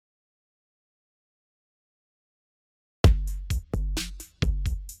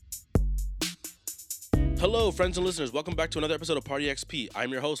Hello, friends and listeners. Welcome back to another episode of Party XP.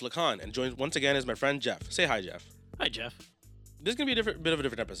 I'm your host, Lakan, and joined once again is my friend Jeff. Say hi, Jeff. Hi, Jeff. This is going to be a bit of a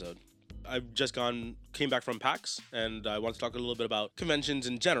different episode. I've just came back from PAX, and I want to talk a little bit about conventions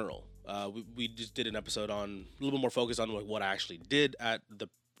in general. We just did an episode on a little bit more focused on what I actually did at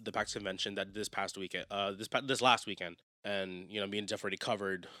the PAX convention that this past weekend, this last weekend, and me and Jeff already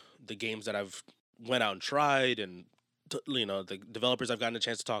covered the games that I've went out and tried, and the developers I've gotten a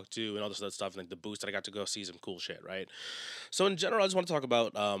chance to talk to, and all this other stuff, and like the booths that I got to go see some cool shit, right? So in general, I just want to talk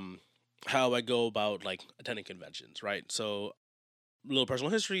about how I go about like attending conventions, right? So a little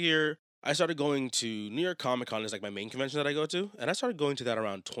personal history here. I started going to New York Comic Con is like my main convention that I go to, and I started going to that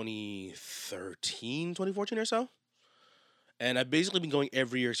around 2013, 2014 or so. And I've basically been going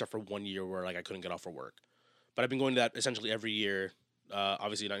every year except for 1 year where like I couldn't get off for work. But I've been going to that essentially every year,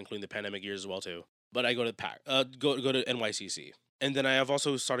 obviously not including the pandemic years as well too. But I go to PAX, go to NYCC, and then I have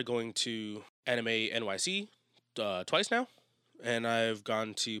also started going to Anime NYC twice now, and I've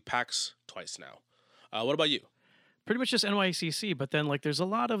gone to PAX twice now. What about you? Pretty much just NYCC, but then like there's a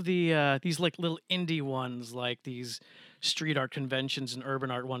lot of the these like little indie ones, like these street art conventions and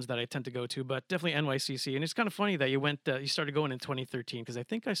urban art ones that I tend to go to, but definitely NYCC. And it's kind of funny that you started going in 2013 because I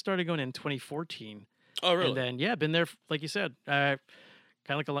think I started going in 2014. Oh, really? And then been there like you said.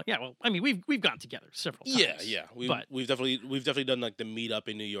 Kind of like a lot. Yeah, well, I mean, we've gone together several times. Yeah. We've definitely done like the meetup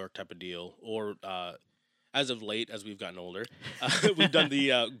in New York type of deal, or as of late, as we've gotten older, we've done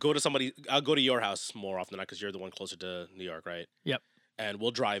the I'll go to your house more often because you're the one closer to New York, right? Yep. And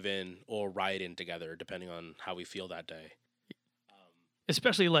we'll drive in or ride in together depending on how we feel that day.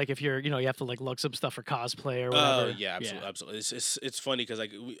 Especially like if you're, you have to like lug some stuff for cosplay or Oh, whatever. yeah, absolutely. It's funny because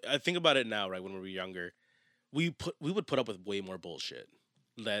like I think about it now, right? When we were younger, we would put up with way more bullshit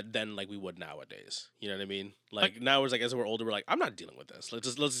than like we would nowadays. You know what I mean? Like now it's like as we're older, we're like, I'm not dealing with this.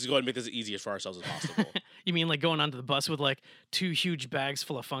 Let's just go ahead and make this as easy for ourselves as possible. You mean like going onto the bus with like 2 huge bags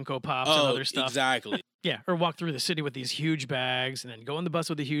full of Funko Pops and other stuff? Exactly. Yeah, or walk through the city with these huge bags and then go on the bus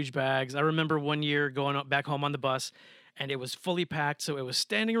with the huge bags. I remember one year going back home on the bus and it was fully packed, so it was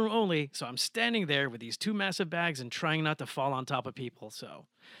standing room only. So I'm standing there with these 2 massive bags and trying not to fall on top of people. So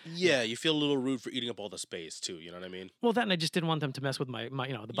yeah, you feel a little rude for eating up all the space too. You know what I mean? Well, that and I just didn't want them to mess with my the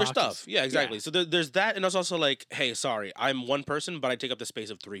your boxes. stuff. Yeah, exactly. Yeah. So there's that, and it's also like, hey, sorry, I'm one person, but I take up the space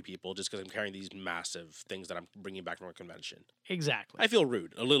of 3 people just because I'm carrying these massive things that I'm bringing back from a convention. Exactly. I feel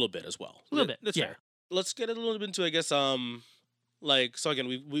rude a little bit as well. A little bit. That's Yeah. fair. Let's get a little bit into, I guess, so again,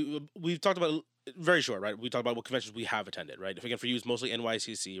 we've talked about very short, right? We talked about what conventions we have attended, right? If again, for you, it's mostly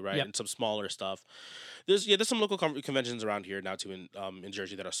NYCC, right, Yep. and some smaller stuff. There's some local conventions around here now too in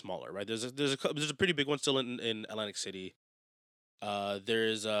Jersey that are smaller, right? There's a pretty big one still in Atlantic City.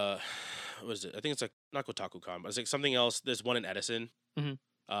 There's what is it? I think it's like not KotakuCon, but it's like something else. There's one in Edison,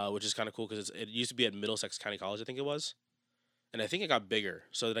 which is kind of cool because it used to be at Middlesex County College, I think it was. And I think it got bigger,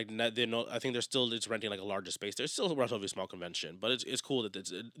 so like I think it's renting like a larger space. There's still a relatively small convention, but it's cool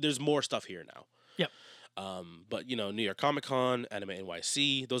that there's more stuff here now. Yep. But New York Comic Con, Anime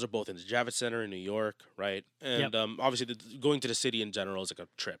NYC, those are both in the Javits Center in New York, right? And obviously going to the city in general is like a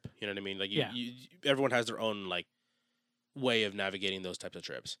trip. You know what I mean? Like everyone has their own like way of navigating those types of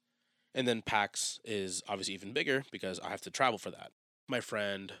trips. And then PAX is obviously even bigger because I have to travel for that. My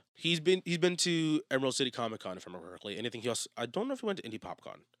friend, he's been to Emerald City Comic Con, if I remember correctly. Anything else? I don't know if he went to Indie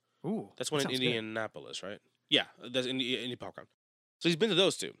PopCon. Ooh, that's one in sounds good. Indianapolis, right? Yeah, that's Indie PopCon. So he's been to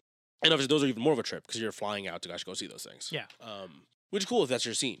those 2, and obviously those are even more of a trip because you're flying out to actually go see those things. Yeah. Which is cool if that's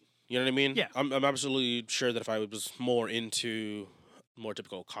your scene. You know what I mean? Yeah. I'm absolutely sure that if I was more into more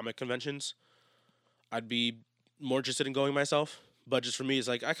typical comic conventions, I'd be more interested in going myself. But just for me, it's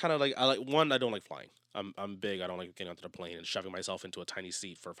like I don't like flying. I'm big. I don't like getting onto the plane and shoving myself into a tiny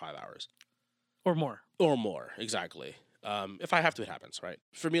seat for 5 hours. Or more. Or more, exactly. If I have to, it happens, right?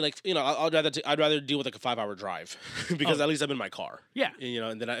 For me, like I'd rather deal with like a 5-hour drive because at least I'm in my car. Yeah.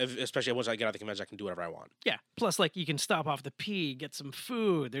 And then especially once I get out of the convention, I can do whatever I want. Yeah. Plus, like you can stop off to pee, get some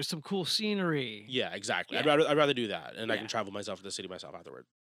food. There's some cool scenery. Yeah, exactly. Yeah. I'd rather do that, and I can travel myself to the city myself afterward.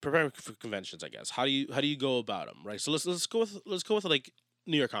 Preparing for conventions, I guess. How do you go about them, right? So let's go with like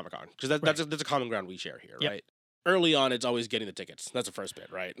New York Comic Con because that's a common ground we share here, right? Early on, it's always getting the tickets. That's the first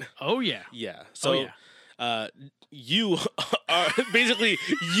bit, right? Oh yeah. Yeah. So you are basically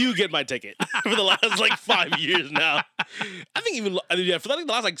you get my ticket for the last like 5 years now. I think for the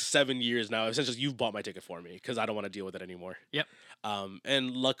last like 7 years now, essentially you've bought my ticket for me because I don't want to deal with it anymore. Yep.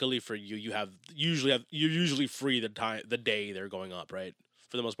 And luckily for you, you're usually free the day they're going up, right?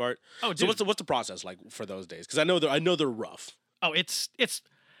 For the most part. Oh, dude. So what's the process like for those days? Because I know they're rough. Oh, it's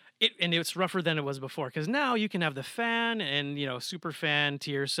rougher than it was before because now you can have the fan and super fan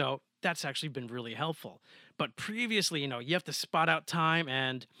tier. So that's actually been really helpful. But previously, you have to spot out time,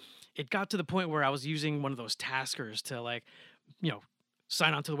 and it got to the point where I was using one of those taskers to like, you know,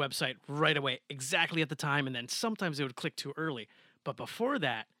 sign onto the website right away, exactly at the time, and then sometimes it would click too early. But before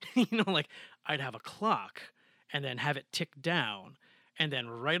that, like I'd have a clock and then have it tick down, and then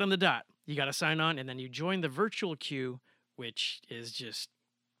right on the dot, you got to sign on, and then you join the virtual queue, which is just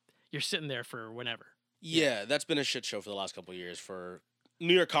you're sitting there for whenever. Yeah, that's been a shit show for the last couple of years for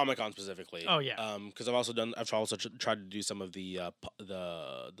New York Comic Con specifically. Oh yeah. Because I've also tried to do some of the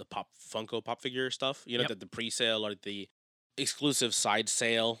the pop Funko Pop figure stuff. You know, Yep. the pre-sale or the exclusive side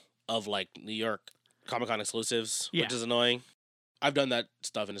sale of like New York Comic Con exclusives, Yeah. which is annoying. I've done that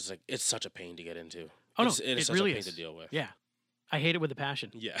stuff, and it's such a pain to get into. Oh no, It is it such really a pain is. to deal with. Yeah, I hate it with a passion.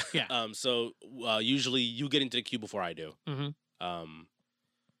 Yeah. Yeah. So usually you get into the queue before I do. Mm-hmm.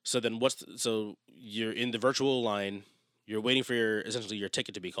 So then so you're in the virtual line, you're waiting for essentially your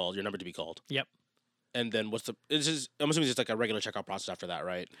ticket to be called, your number to be called. Yep. And then I'm assuming it's like a regular checkout process after that,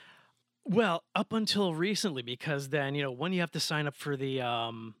 right? Well, up until recently, because then when you have to sign up for the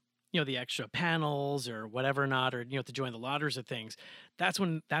the extra panels or whatever not, or to join the lotters of things, that's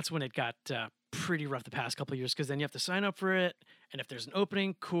when it got pretty rough the past couple of years, because then you have to sign up for it, and if there's an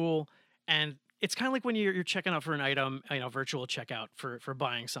opening, cool. And it's kind of like when you're checking out for an item, virtual checkout for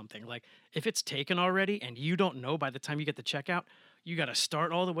buying something. Like if it's taken already and you don't know by the time you get the checkout, you got to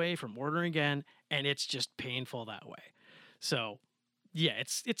start all the way from ordering again, and it's just painful that way. So yeah,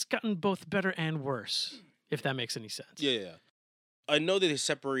 it's gotten both better and worse, if that makes any sense. Yeah. I know that they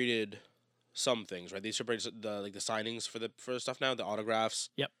separated some things, right? They separated the signings for the stuff now, the autographs.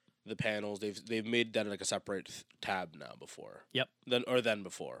 Yep. The panels. They've made that like a separate tab now before. Yep. Then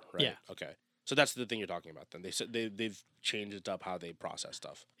before, right? Yeah. Okay. So that's the thing you're talking about. Then they've changed it up how they process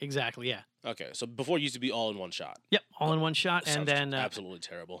stuff. Exactly. Yeah. Okay. So before it used to be all in one shot. Yep. All in one shot, and Sounds then absolutely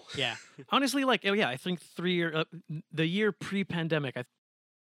terrible. yeah. Honestly, I think the year pre-pandemic.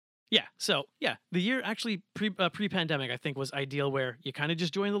 The year actually pre-pandemic, I think, was ideal, where you kind of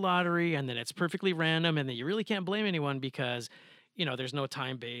just join the lottery, and then it's perfectly random, and then you really can't blame anyone because, there's no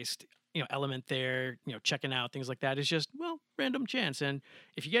time-based, element there. Checking out things like that is just random chance, and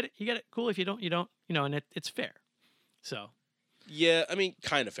if you get it, you get it. Cool. If you don't, you don't. And it's fair. So. Yeah, I mean,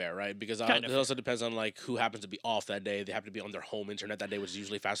 kind of fair, right? Because Kind it of also depends on like who happens to be off that day. They happen to be on their home internet that day, which is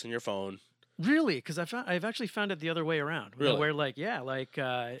usually faster than your phone. Really? Because I've actually found it the other way around. Really? Where if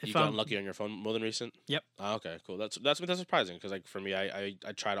You got unlucky on your phone more than recent. Yep. Okay, cool. That's surprising because like for me, I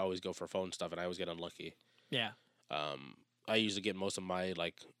try to always go for phone stuff and I always get unlucky. Yeah. I usually get most of my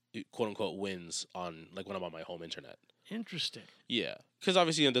like quote unquote wins on like when I'm on my home internet. Interesting. Yeah, because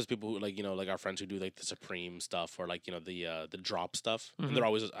obviously there's people who like our friends who do like the Supreme stuff or like the drop stuff, and they're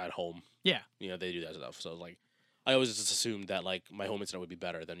always at home. Yeah. They do that stuff. So like, I always just assumed that like my home internet would be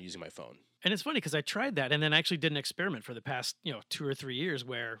better than using my phone. And it's funny because I tried that, and then I actually did an experiment for the past 2 or 3 years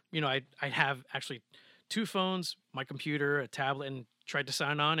where I have actually 2 phones, my computer, a tablet, and tried to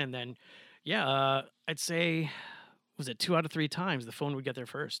sign on, and then I'd say, was it 2 out of 3 times the phone would get there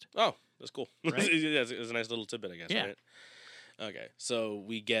first. Oh, that's cool. Right? It's a nice little tidbit, I guess. Yeah. Right? Okay, so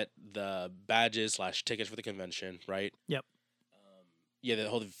we get the badges / tickets for the convention, right? Yep. Yeah, the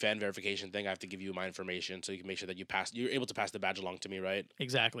whole fan verification thing. I have to give you my information so you can make sure that you're able to pass the badge along to me, right?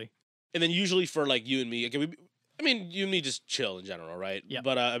 Exactly. And then usually for like you and me, you and me just chill in general, right? Yep.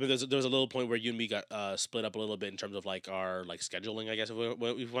 But there was a little point where you and me got split up a little bit in terms of like our like scheduling, I guess if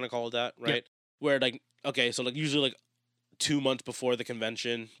we want to call it that, right? Yep. Where like so like usually like 2 months before the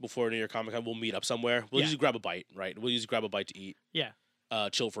convention, before New York Comic Con, we'll meet up somewhere. We'll usually grab a bite, right? We'll usually grab a bite to eat. Yeah.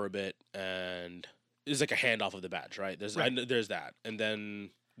 Chill for a bit, and it's like a handoff of the badge, right? There's that, and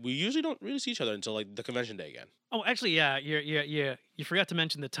then we usually don't really see each other until like the convention day again. Oh, actually, yeah, you forgot to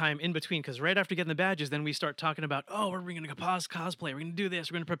mention the time in between, because right after getting the badges, then we start talking about, we're going to cosplay, we're going to do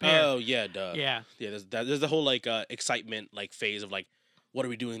this, we're going to prepare. Oh yeah, duh. Yeah. Yeah, there's the whole like excitement like phase of like, what are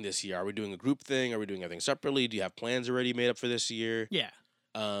we doing this year? Are we doing a group thing? Are we doing everything separately? Do you have plans already made up for this year? Yeah.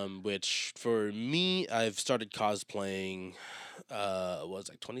 Which for me, I've started cosplaying. Was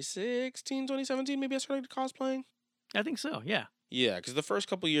like 2016, 2017? Maybe I started cosplaying. I think so. Yeah. Yeah, because the first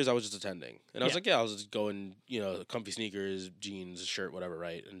couple of years I was just attending, and I was Yeah. like, I'll just go in, comfy sneakers, jeans, shirt, whatever,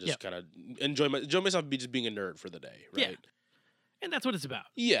 right, and just Yep. kind of enjoy myself, just being a nerd for the day, right? Yeah. And that's what it's about.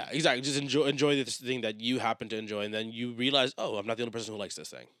 Yeah, exactly. Just enjoy this thing that you happen to enjoy, and then you realize, I'm not the only person who likes this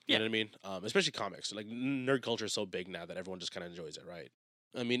thing. You Yeah. know what I mean? Especially comics. Like nerd culture is so big now that everyone just kind of enjoys it, right?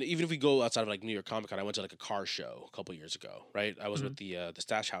 I mean, even if we go outside of like New York Comic Con, I went to like a car show a couple years ago, right? I was with the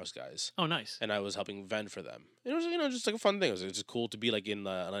Stash House guys, Oh, nice. and I was helping vend for them. It was just like a fun thing. It was just cool to be like in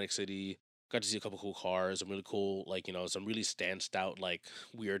Atlantic City, Got to see a couple cool cars, some really cool, like, some really stanced out, like,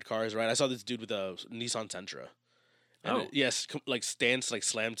 weird cars, right? I saw this dude with a Nissan Sentra. And Oh. yes, like, stance, like,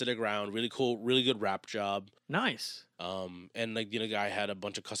 slammed to the ground. Really cool, really good wrap job. Nice. And, like, guy had a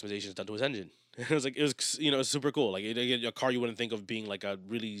bunch of customizations done to his engine. It was like, it was super cool. Like, a car you wouldn't think of being, like, a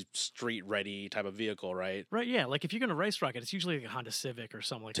really street-ready type of vehicle, right? Right, yeah. Like if you're gonna race rocket, it's usually like a Honda Civic or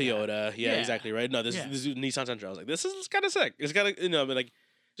something like that. Toyota, yeah, Yeah. exactly, right? No, this Yeah. this is Nissan Sentra. I was like, this is kind of sick. It's kind of, but like,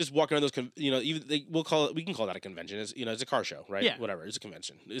 just walking around those, even we can call that a convention. It's it's a car show, right? Yeah. Whatever. It's a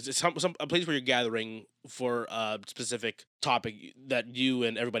convention. It's some a place where you're gathering for a specific topic that you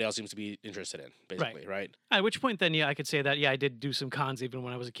and everybody else seems to be interested in, basically, right? At which point, then, yeah, I could say that, yeah, I did do some cons even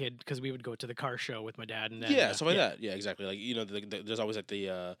when I was a kid because we would go to the car show with my dad and then. Yeah, stuff like that. Yeah, exactly. Like there's always like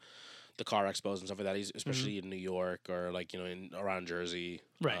the car expos and stuff like that, especially in New York or like in around Jersey,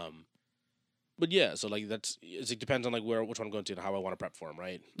 Right. But yeah, so like it depends on like which one I'm going to and how I want to prep for them,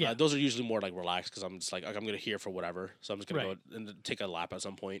 right? Yeah. Those are usually more like relaxed because I'm just like I'm gonna hear for whatever, so I'm just gonna go and take a lap at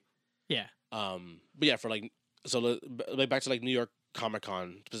some point. Yeah. But yeah, for like like back to like New York Comic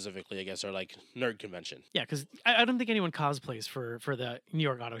Con specifically, I guess, or like nerd convention. Yeah, because I don't think anyone cosplays for the New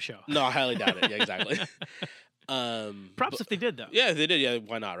York Auto Show. No, I highly doubt it. Yeah, exactly. Props if they did though. Yeah, if they did. Yeah,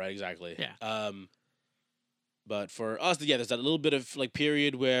 why not? Right? Exactly. Yeah. But for us, yeah, there's that little bit of like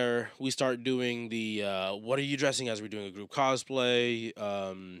period where we start doing the what are you dressing as? We're doing a group cosplay.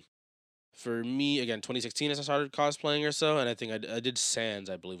 For me, again, 2016 as I started cosplaying or so, and I think I did Sans,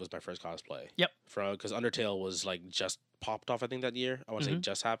 I believe, was my first cosplay. Yep. Because Undertale was like just popped off, I think that year. I want to say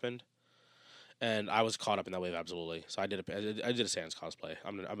just happened, and I was caught up in that wave absolutely. So I did a Sans cosplay.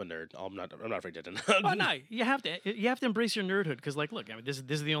 I'm a nerd. I'm not afraid to. Oh no, you have to embrace your nerdhood because like look, I mean this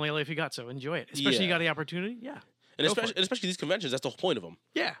is the only life you got, so enjoy it. Especially you got the opportunity. Yeah. And especially these conventions, that's the whole point of them.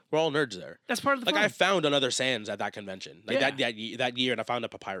 Yeah. We're all nerds there. That's part of the like fun. I found another Sans at that convention, like that year, and I found a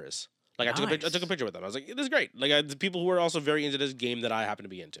Papyrus. Like I took a picture with them. I was like, this is great. Like the people who are also very into this game that I happen to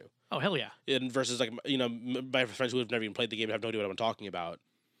be into. Oh hell yeah! And versus like my friends who have never even played the game and have no idea what I'm talking about.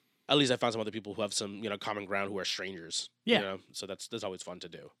 At least I found some other people who have some common ground who are strangers. Yeah. So that's always fun to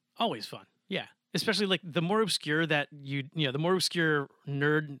do. Always fun. Yeah. Especially like the more obscure that the more obscure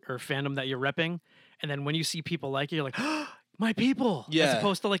nerd or fandom that you're repping, and then when you see people like it, you're like, oh, my people. Yeah. As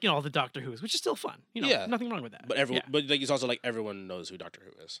opposed to like all the Doctor Who's, which is still fun. Yeah. Nothing wrong with that. But but like it's also like everyone knows who Doctor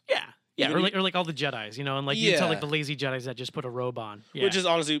Who is. Yeah. Yeah, Even or like all the Jedis, and like you tell like the lazy Jedis that just put a robe on. Yeah. Which is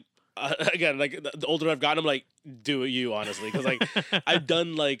honestly, again, like the older I've gotten, I'm like, do it you, honestly. Because like I've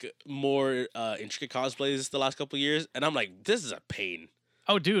done like more intricate cosplays the last couple of years, and I'm like, this is a pain.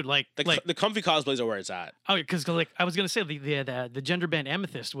 Oh, dude, the comfy cosplays are where it's at. Oh, because like I was gonna say the gender band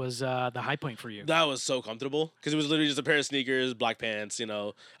Amethyst was the high point for you. That was so comfortable because it was literally just a pair of sneakers, black pants,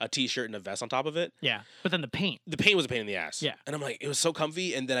 a t-shirt and a vest on top of it. Yeah, but then the paint. The paint was a pain in the ass. Yeah, and I'm like, it was so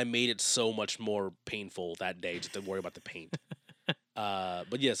comfy, and then I made it so much more painful that day just to worry about the paint.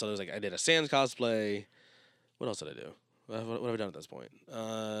 But yeah, so it was like I did a Sans cosplay. What else did I do? What have I done at this point?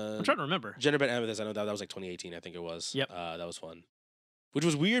 I'm trying to remember. Gender band Amethyst. I know that was like 2018. I think it was. Yep. That was fun. Which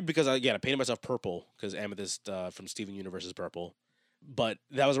was weird because I painted myself purple because Amethyst from Steven Universe is purple. But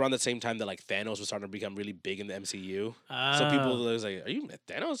that was around the same time that like Thanos was starting to become really big in the MCU. So people was like, "Are you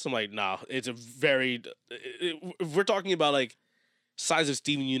Thanos?" I'm like, "No, it's a very." If we're talking about like size of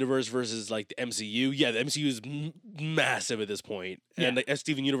Steven Universe versus like the MCU, yeah, the MCU is massive at this point, and like,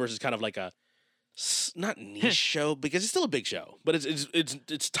 Steven Universe is kind of like a not niche show because it's still a big show, but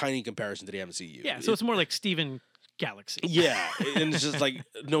it's tiny in comparison to the MCU. Yeah, so it's more like Steven Galaxy. Yeah, and it's just like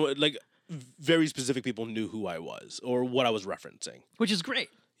very specific people knew who I was or what I was referencing, which is great.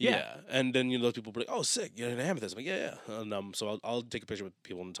 Yeah, and then those people were like, "Oh, sick! You're an Amethyst." I'm like, "Yeah." And so I'll take a picture with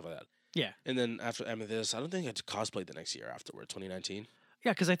people and stuff like that. Yeah, and then after Amethyst, I don't think I cosplayed the next year afterward, 2019.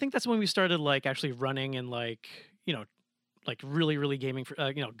 Yeah, because I think that's when we started like actually running and like really gaming for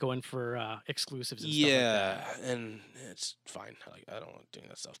going for exclusives. And stuff like that. And it's fine. Like I don't like doing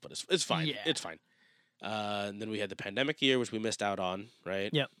that stuff, but it's fine. Yeah. It's fine. And then we had the pandemic year, which we missed out on, right?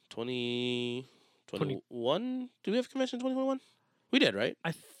 Yep. 2021? Do we have a convention in 2021? We did, right?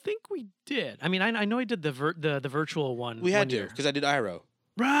 I think we did. I mean, I know I did the virtual one. We had to because I did Iroh.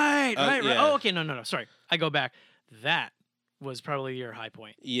 Right. Yeah. Oh, okay. No. Sorry, I go back. That was probably your high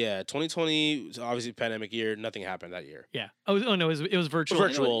point. Yeah, 2020 was obviously pandemic year. Nothing happened that year. Yeah. Oh no, it was virtual.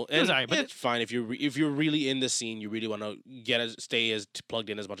 Virtual, it was and all right, but it's fine if you're really in the scene. You really want to stay as plugged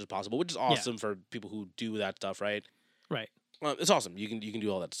in as much as possible, which is awesome for people who do that stuff, right? Right. It's awesome. You can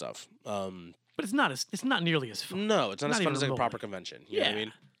do all that stuff. But it's not nearly as fun. No, it's not as fun as like a proper convention. You know what I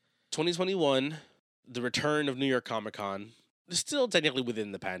mean? 2021, the return of New York Comic Con. Still technically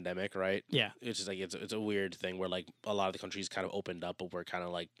within the pandemic, right? Yeah. It's just like it's a weird thing where like a lot of the countries kind of opened up, but we're kind of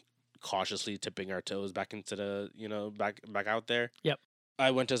like cautiously tipping our toes back into the back out there. Yep. I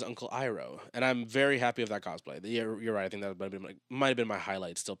went as Uncle Iroh, and I'm very happy with that cosplay. You're right. I think that might have been my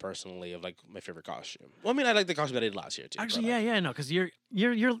highlight still personally of like my favorite costume. Well, I mean, I like the costume that I did last year too. Actually, but, yeah, no, because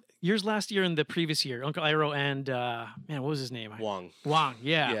yours last year and the previous year, Uncle Iroh and man, what was his name? Wong. Wong,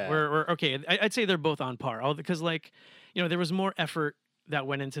 yeah, Yeah. we're okay. I'd say they're both on par, because like there was more effort that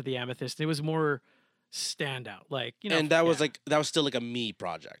went into the Amethyst. It was more standout, like and that was still like a me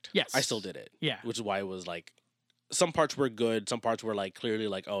project. Yes. I still did it. Yeah. Which is why it was like some parts were good, some parts were like clearly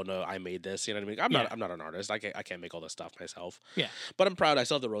like, oh no, I made this. You know what I mean? I'm not an artist. I can't make all this stuff myself. Yeah. But I'm proud. I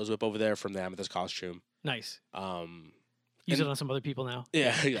still have the rose whip over there from the Amethyst costume. Nice. And- Use it on some other people now.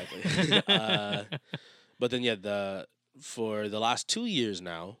 Yeah, exactly. But then for the last 2 years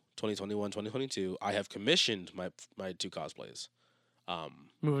now, 2021, 2022, I have commissioned my 2 cosplays.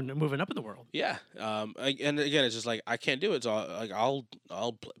 Moving up in the world. Yeah. And again, it's just like I can't do it, so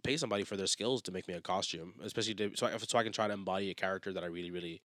I'll pay somebody for their skills to make me a costume, especially so I can try to embody a character that I really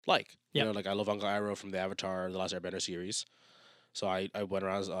really like. Yep. Like I love Uncle Iroh from the Avatar: The Last Airbender series, so I went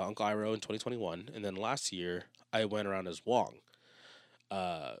around as Uncle Iroh in 2021, and then last year I went around as Wong.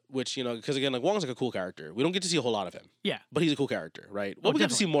 Which because again, like Wong's like a cool character. We don't get to see a whole lot of him. Yeah. But he's a cool character, right? Well, we got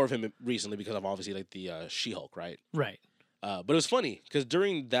to see definitely. more of him recently because of obviously like the She-Hulk, right? Right. But it was funny because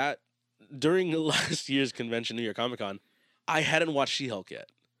during last year's convention, New York Comic Con, I hadn't watched She-Hulk yet.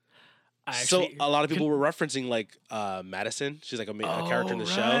 So a lot of people were referencing like Madison. She's like a character in the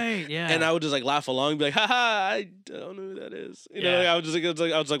show. Yeah. And I would just like laugh along and be like, haha, I don't know who that is. Like, I would just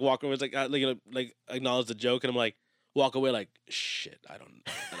I was like walk away, like acknowledge the joke, and I'm like walk away like shit. I don't.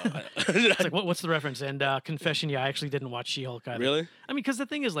 It's like what's the reference? And confession, I actually didn't watch She-Hulk either. Really? I mean, because the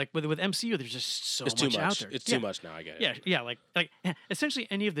thing is, like with MCU, there's just so It's much too out much. there. It's too much now. I get it. Yeah, like essentially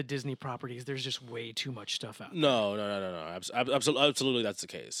any of the Disney properties, there's just way too much stuff out. No. Absolutely, that's the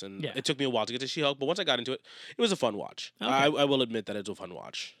case. And it took me a while to get to She-Hulk, but once I got into it, it was a fun watch. Okay. I will admit that it's a fun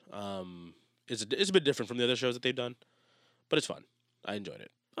watch. It's a bit different from the other shows that they've done, but it's fun. I enjoyed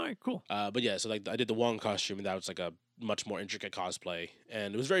it. All right, cool. But yeah, so like I did the Wong costume, and that was like a much more intricate cosplay,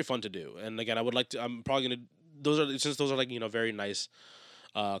 and it was very fun to do. And again, I would like to. I'm probably gonna. Those are like very nice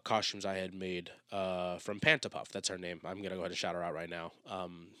costumes I had made from Pantapuff. That's her name. I'm gonna go ahead and shout her out right now.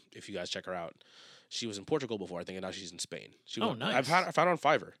 If you guys check her out, she was in Portugal before, I think, and now she's in Spain. Nice. I found her on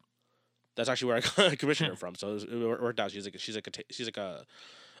Fiverr. That's actually where I commissioned her from. So it worked out. She's like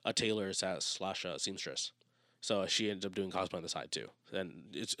a tailor slash seamstress. So she ends up doing cosplay on the side too, and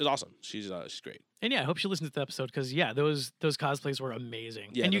it's awesome. She's great. And I hope she listens to the episode because those cosplays were amazing.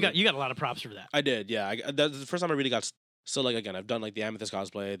 Yeah, and you got a lot of props for that. I did, yeah. That's the first time I really got. So like again, I've done like the Amethyst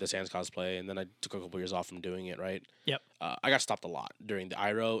cosplay, the Sans cosplay, and then I took a couple years off from doing it. Right. Yep. I got stopped a lot during the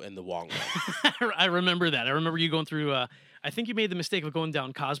Iroh and the Wong one. I remember that. I remember you going through. I think you made the mistake of going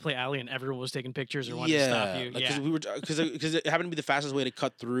down Cosplay Alley and everyone was taking pictures or wanted to stop you. Because it happened to be the fastest way to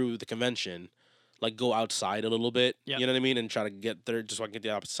cut through the convention. Like go outside a little bit, Yep. You know what I mean, and try to get there just so I can get the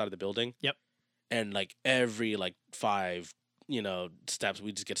opposite side of the building. Yep. And like every 5 steps,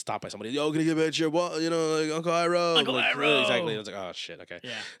 we just get stopped by somebody. Yo, can you get back here? What like Uncle Iroh? Uncle Iroh. Exactly. I was like, oh shit, okay.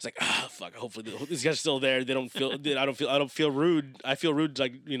 Yeah. It's like fuck. Hopefully these guys are still there. They don't feel. I don't feel rude. I feel rude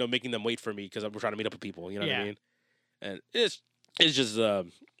like making them wait for me because we're trying to meet up with people. You know what I mean? And it's just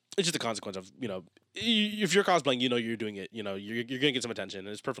the consequence of if you're cosplaying, you're doing it. You're gonna get some attention, and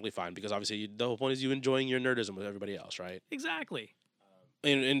it's perfectly fine because obviously the whole point is you enjoying your nerdism with everybody else, right? Exactly.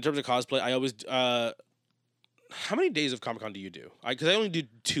 In terms of cosplay, I always. How many days of Comic-Con do you do? Because I only do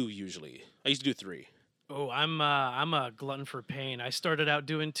 2 usually. I used to do 3. Oh, I'm a glutton for pain. I started out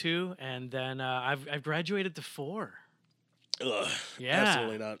doing 2, and then I've graduated to 4. Ugh. Yeah.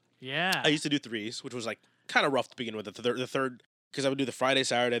 Absolutely not. Yeah. I used to do 3s, which was like kind of rough to begin with. The third, because I would do the Friday,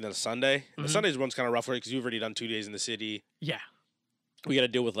 Saturday, and then Sunday. Mhm. The Sunday's one's kind of rough because you've already done 2 days in the city. Yeah. We got to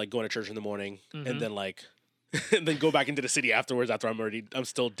deal with like going to church in the morning Mhm. and then like, and then go back into the city afterwards. After I'm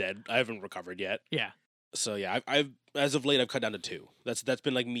still dead. I haven't recovered yet. Yeah. So yeah, I've as of late I've cut down to 2. That's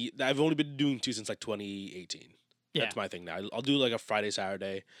been like me. I've only been doing 2 since like 2018. Yeah. That's my thing now. I'll do like a Friday,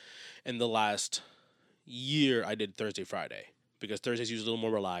 Saturday, and the last year I did Thursday, Friday because Thursday's usually a little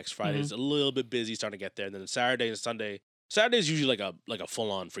more relaxed. Friday's a little bit busy, starting to get there, and then Saturday and Sunday. Saturday's usually like a full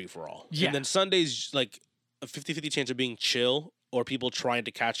on free for all. Yeah. And then Sunday's like a 50-50 chance of being chill or people trying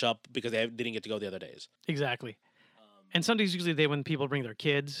to catch up because they didn't get to go the other days. Exactly. And Sunday's usually the day when people bring their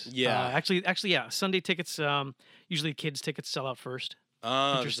kids. Yeah. Actually, yeah. Sunday tickets, usually kids tickets sell out first.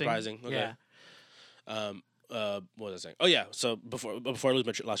 Ah, Interesting. surprising. Okay. Yeah. What was I saying? Oh yeah. So before I lose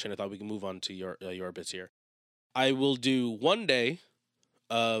my last train of thought, we can move on to your bits here. I will do 1 day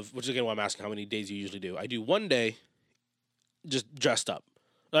of, which is again why I'm asking how many days you usually do. I do 1 day just dressed up.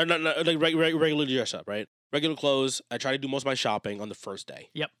 Not like regular dress up, right? Regular clothes. I try to do most of my shopping on the first day.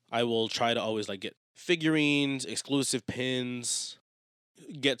 Yep. I will try to always like get figurines, exclusive pins,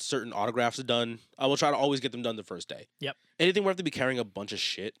 get certain autographs done. I will try to always get them done the first day. Yep. Anything where I have to be carrying a bunch of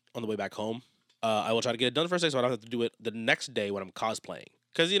shit on the way back home, I will try to get it done the first day so I don't have to do it the next day when I'm cosplaying.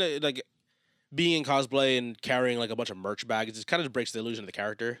 Because, you know, like being in cosplay and carrying like a bunch of merch bags, it kind of just breaks the illusion of the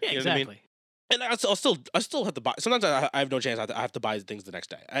character. Yeah, you know exactly. what I mean? And I still have to buy. Sometimes I have no chance. I have to buy things the next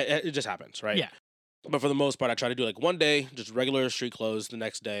day. It just happens, right? Yeah. But for the most part, I try to do like one day, just regular street clothes. The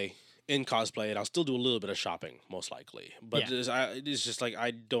next day in cosplay, and I'll still do a little bit of shopping, most likely. But it's just like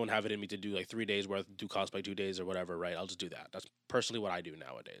I don't have it in me to do like 3 days worth, do cosplay 2 days or whatever, right? I'll just do that. That's personally what I do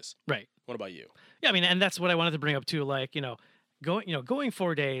nowadays. Right. What about you? Yeah, I mean, and that's what I wanted to bring up too. Like, going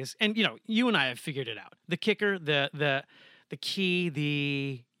 4 days, and you and I have figured it out. The kicker, the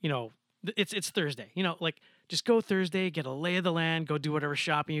key, it's Thursday. Like just go Thursday, get a lay of the land, go do whatever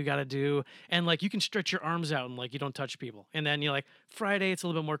shopping you got to do, and like you can stretch your arms out and like you don't touch people. And then you're like Friday, it's a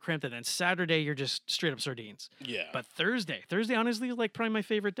little bit more cramped, and then Saturday you're just straight up sardines. Yeah. But Thursday honestly is like probably my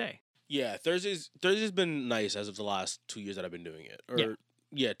favorite day. Yeah, Thursday's been nice as of the last 2 years that I've been doing it.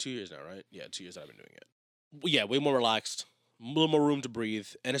 Yeah, 2 years now, right? Yeah, 2 years that I've been doing it. Yeah, way more relaxed, a little more room to breathe,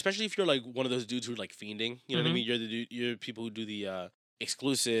 and especially if you're like one of those dudes who are like fiending. You know what I mean? You're people who do the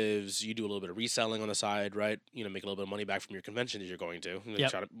exclusives. You do a little bit of reselling on the side, right? Make a little bit of money back from your convention that you're going to.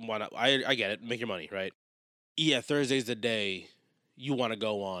 Yep. Why not? I get it. Make your money, right? Yeah, Thursday's the day you want to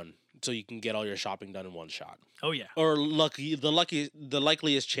go on so you can get all your shopping done in one shot. Oh yeah. Or the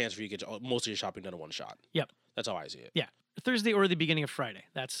likeliest chance for you to get most of your shopping done in one shot. Yep. That's how I see it. Yeah. Thursday or the beginning of Friday.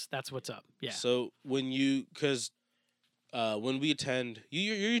 That's what's up. Yeah. So when we attend,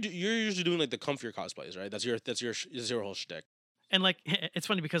 you're usually doing like the comfier cosplays, right? That's your whole shtick. And like it's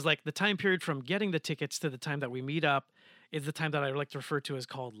funny because like the time period from getting the tickets to the time that we meet up is the time that I like to refer to as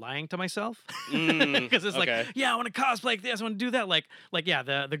called lying to myself. Because it's okay. like, yeah, I want to cosplay like this, I want to do that. Like yeah,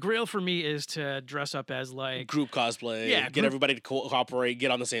 the grail for me is to dress up as like group cosplay. Yeah, get everybody to cooperate,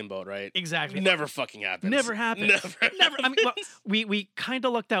 get on the same boat, right? Exactly. Never fucking happens. Never happens. Never. I mean, well, we kind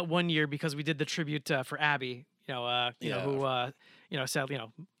of lucked out one year because we did the tribute for Abby. Sadly,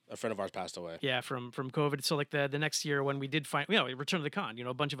 a friend of ours passed away. Yeah, from COVID. So like the next year when we did find, Return to the Con,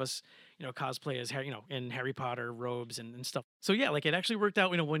 a bunch of us, cosplay as in Harry Potter robes and stuff. So yeah, like it actually worked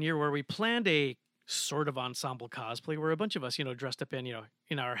out, one year where we planned a sort of ensemble cosplay where a bunch of us, dressed up in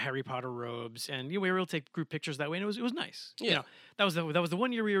our Harry Potter robes, and we were able to take group pictures that way, and it was nice. Yeah. That was the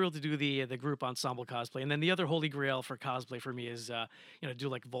 1 year we were able to do the group ensemble cosplay, and then the other holy grail for cosplay for me is do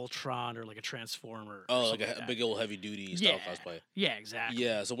like Voltron or like a Transformer. Oh, like a big old heavy duty style cosplay. Yeah, exactly.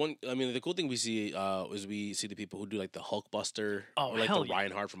 Yeah. So the cool thing we see is we see the people who do like the Hulkbuster or like hell the yeah.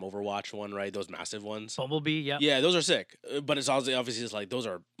 Reinhardt from Overwatch one, right? Those massive ones. Bumblebee. Yeah. Yeah, those are sick. But it's obviously it's like those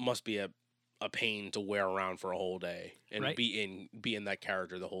must be a pain to wear around for a whole day and Right. be in that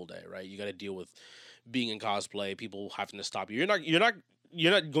character the whole day, right? You got to deal with being in cosplay, people having to stop you. You're not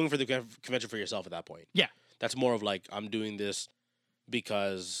going for the convention for yourself at that point. Yeah. That's more of like I'm doing this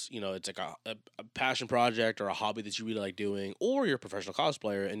because it's like a passion project or a hobby that you really like doing, or you're a professional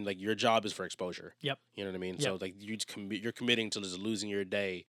cosplayer and like your job is for exposure. Yep. You know what I mean? Yep. So like you're committing to just losing your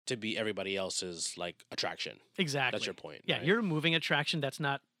day to be everybody else's like attraction. Exactly. That's your point. Yeah, right? you're a moving attraction that's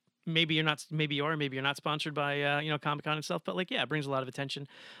not. Maybe you're not. Maybe you are. Maybe you're not sponsored by Comic-Con and stuff. But like, yeah, it brings a lot of attention.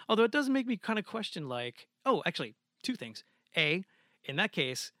 Although it does make me kind of question, like, oh, actually, two things. A, in that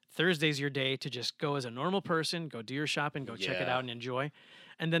case, Thursday's your day to just go as a normal person, go do your shopping, go check it Yeah. out and enjoy.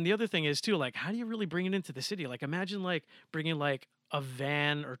 And then the other thing is too, like, how do you really bring it into the city? Like, imagine like bringing like a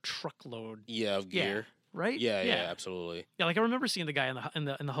van or truckload. Yeah, of Yeah. gear. Right? Yeah, absolutely. Yeah, like I remember seeing the guy in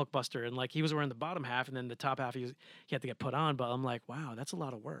the Hulkbuster, and like he was wearing the bottom half, and then the top half he had to get put on. But I'm like, wow, that's a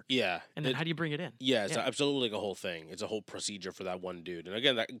lot of work. Yeah. And then how do you bring it in? Yeah, it's absolutely like a whole thing. It's a whole procedure for that one dude. And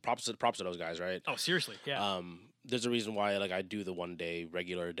again, that props to those guys, right? Oh, seriously, yeah. There's a reason why like I do the 1 day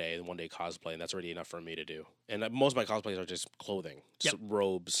regular day and 1 day cosplay, and that's already enough for me to do. And most of my cosplays are just clothing, Yep.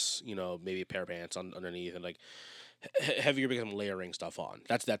 robes, maybe a pair of pants underneath, and like heavier because I'm layering stuff on.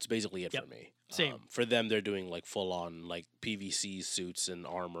 That's basically it Yep. for me. Same. For them, they're doing like full on like PVC suits and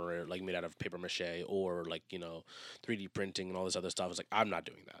armor like made out of paper mache or like 3D printing and all this other stuff. It's like I'm not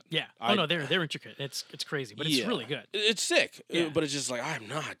doing that. Yeah. I- Oh no, they're intricate. It's crazy, but it's Yeah. really good. It's sick, Yeah. but it's just like I'm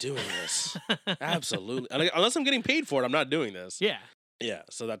not doing this. Absolutely, and unless I'm getting paid for it, I'm not doing this. Yeah. Yeah,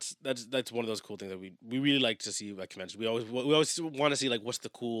 so that's one of those cool things that we really like to see at conventions. We always want to see like what's the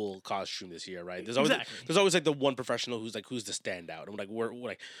cool costume this year, right? There's always like the one professional who's the standout. I'm like,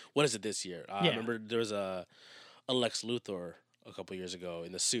 what is it this year? I Yeah. remember there was a Lex Luthor a couple years ago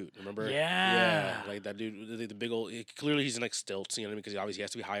in the suit. Remember? Yeah. Like that dude, the big old. Clearly, he's in like stilts. You know what I mean? Because obviously he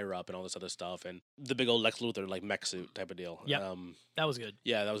has to be higher up and all this other stuff. And the big old Lex Luthor like mech suit type of deal. Yep. That was good.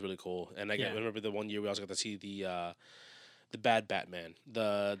 Yeah, that was really cool. And I remember the one year we also got to see the bad Batman.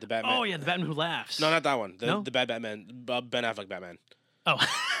 The Batman. Oh yeah, the Batman who laughs. No, not that one. No? The bad Batman. Ben Affleck Batman. Oh.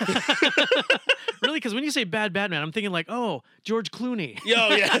 Really? Because when you say bad Batman, I'm thinking like, oh, George Clooney. Yo,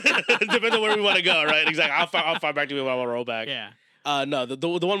 yeah. Depends on where we want to go, right? Exactly. I'll fire back to you when I want to roll back. Yeah. No, the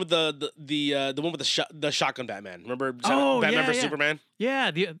one with the one with the shotgun Batman. Remember? Batman yeah, vs yeah. Superman. Yeah,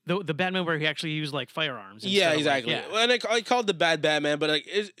 the Batman where he actually used like firearms. Yeah, instead of, exactly. Like, yeah. Well, and I called the bad Batman, but like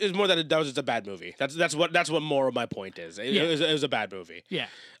it's more that that was just a bad movie. That's what more of my point is. It was a bad movie. Yeah.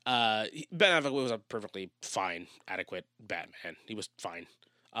 Ben Affleck was a perfectly fine, adequate Batman. He was fine.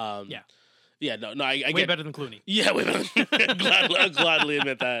 Yeah. Yeah. No. I Way get better than Clooney. Yeah, way better. I'll gladly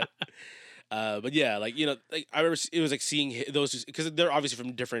admit that. But yeah, like like I remember it was like seeing those because they're obviously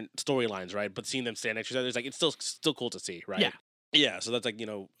from different storylines, right? But seeing them stand next to each other, it's like it's still cool to see, right? Yeah. Yeah, so that's like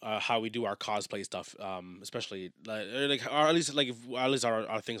how we do our cosplay stuff, especially like or at least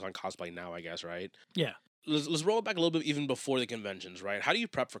our things on cosplay now, I guess, right? Yeah. Let's roll it back a little bit even before the conventions, right? How do you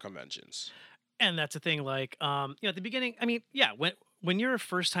prep for conventions? And that's the thing, like, at the beginning, I mean, yeah, when you're a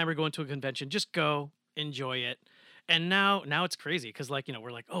first timer going to a convention, just go, enjoy it. And now it's crazy because like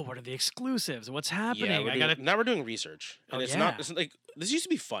we're like, oh, what are the exclusives? What's happening? Now we're doing research, and it's not. It's like this used to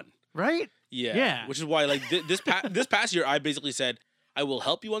be fun, right? Yeah, yeah. Which is why like this past year, I basically said I will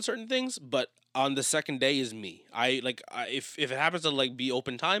help you on certain things, but on the second day is me. If it happens to like be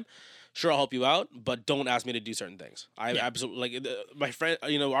open time, sure I'll help you out, but don't ask me to do certain things. I absolutely like my friend.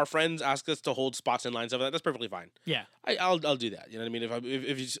 Our friends ask us to hold spots in line, stuff like that. That's perfectly fine. Yeah, I'll do that. You know what I mean?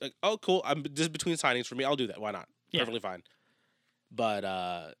 If you like, oh cool, I'm just between signings for me, I'll do that. Why not? Yeah. Perfectly fine.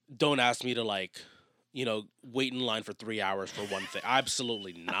 But don't ask me to like, wait in line for 3 hours for one thing.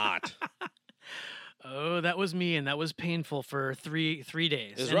 Absolutely not. Oh, that was me, and that was painful for three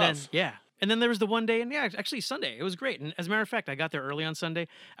days. It was and rough. Then, and then there was the one day, and actually Sunday. It was great. And as a matter of fact, I got there early on Sunday.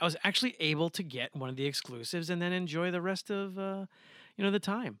 I was actually able to get one of the exclusives and then enjoy the rest of the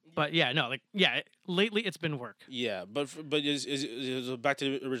time. But lately it's been work. Yeah, but is back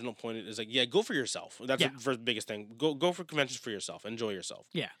to the original point. Is like, go for yourself. That's the first biggest thing. Go for conventions for yourself. Enjoy yourself.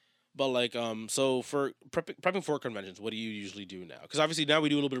 Yeah. But like, so for prepping for conventions, what do you usually do now? Because obviously now we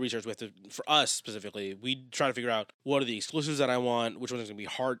do a little bit of research with it. For us specifically, we try to figure out what are the exclusives that I want, which ones are gonna be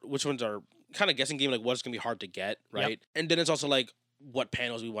hard, which ones are kind of guessing game, like what's gonna be hard to get, right? Yep. And then it's also like what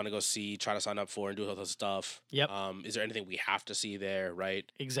panels we want to go see, try to sign up for, and do all this stuff. Yep. Is there anything we have to see there, right?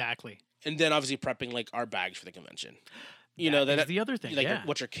 Exactly. And then obviously prepping like our bags for the convention. That's the other thing. Like, yeah.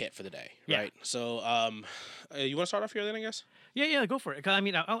 what's your kit for the day, Yeah. right? So, you want to start off here then, I guess? Yeah, go for it. I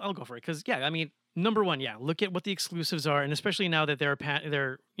mean, I'll go for it because number one, look at what the exclusives are, and especially now that there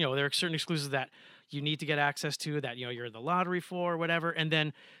are certain exclusives that you need to get access to that you're in the lottery for, or whatever. And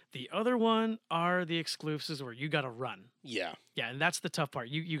then the other one are the exclusives where you got to run. Yeah, and that's the tough part.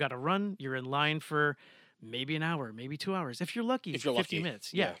 You got to run. You're in line for maybe an hour, maybe 2 hours if you're lucky. 50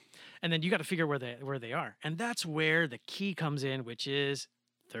 minutes, yeah. And then you got to figure where they are, and that's where the key comes in, which is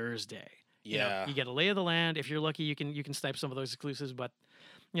Thursday. Yeah, you get a lay of the land. If you're lucky, you can snipe some of those exclusives, but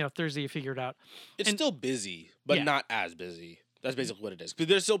Thursday you figure it out. It's still busy, but not as busy. That's basically what it is. Because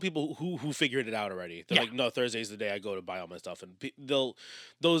there's still people who figured it out already. They're like, no, Thursday's the day I go to buy all my stuff, and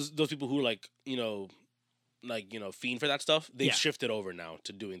those people who fiend for that stuff, they've shifted over now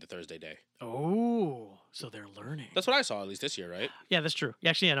to doing the Thursday day. Oh, so they're learning. That's what I saw at least this year, right? Yeah, that's true.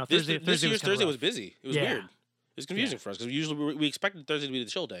 Actually, no, Thursday was busy. It was weird. It was confusing for us because we expected Thursday to be the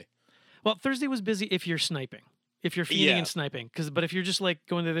chill day. Well, Thursday was busy if you're sniping. If you're feeding and sniping, but if you're just like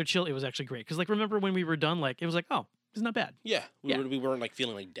going to their chill, it was actually great. Because like remember when we were done, like it was like, oh, it's not bad. Yeah, we weren't like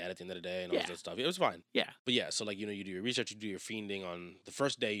feeling like dead at the end of the day and all that stuff. It was fine. Yeah, but so like you do your research, you do your fiending on the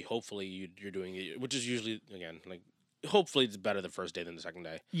first day. Hopefully you're doing it, which is usually again like hopefully it's better the first day than the second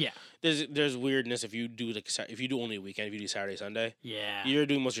day. Yeah, there's weirdness if you do only a weekend, if you do Saturday Sunday. Yeah, you're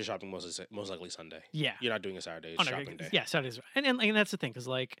doing most of your shopping most likely Sunday. Yeah, you're not doing a Saturday shopping day. Yeah, Saturdays, and that's the thing because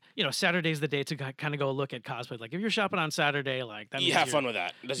like Saturday's the day to kind of go look at cosplay. Like if you're shopping on Saturday, like that means you have fun with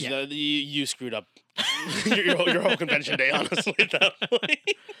that. You screwed up your whole convention day, honestly. At that point.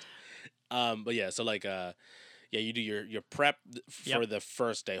 But so like you do your prep for the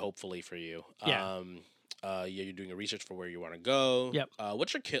first day, hopefully for you. You're doing a research for where you want to go. Yep.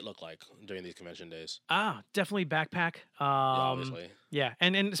 What's your kit look like during these convention days? Definitely backpack. Obviously. Yeah,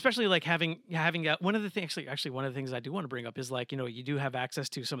 and especially like having one of the things actually one of the things I do want to bring up is like you do have access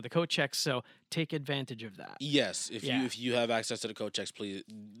to some of the coat checks, so take advantage of that. Yes, if you have access to the coat checks, please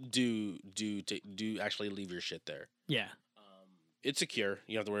do actually leave your shit there. Yeah. It's secure.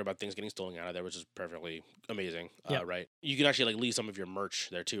 You don't have to worry about things getting stolen out of there, which is perfectly amazing. Yep. Right. You can actually like leave some of your merch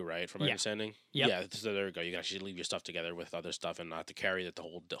there too, right? From my Yeah. understanding. Yep. Yeah. So there you go. You can actually leave your stuff together with other stuff and not have to carry it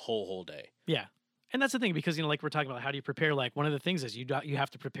the whole day. Yeah. And that's the thing, because, like we're talking about, how do you prepare? Like, one of the things is you have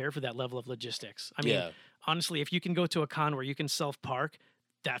to prepare for that level of logistics. I mean, Yeah. honestly, if you can go to a con where you can self-park,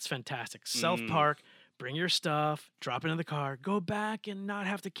 that's fantastic. Mm. Self-park, bring your stuff, drop it in the car, go back and not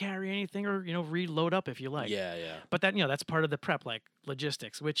have to carry anything, or, reload up if you like. Yeah. But that, that's part of the prep, like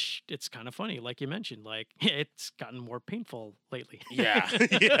logistics, which it's kind of funny, like you mentioned, like it's gotten more painful lately. Yeah.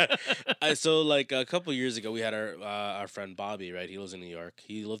 So like a couple years ago, we had our friend Bobby, right? He lives in New York.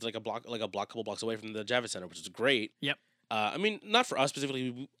 He lived like a couple blocks away from the Javits Center, which is great. Yep. I mean, not for us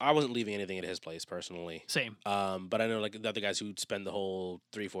specifically. I wasn't leaving anything at his place personally. Same. But I know like the other guys who spend the whole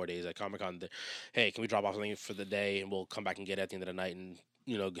 3-4 days at Comic-Con. Hey, can we drop off something for the day and we'll come back and get it at the end of the night and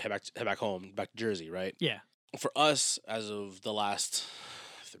head back home, back to Jersey, right? Yeah. For us, as of the last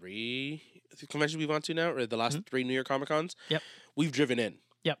 3 conventions we've gone to now, or the last 3 New York Comic-Cons, Yep. we've driven in.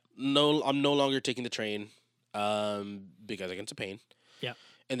 Yep. No, I'm no longer taking the train, because I get into pain. Yep.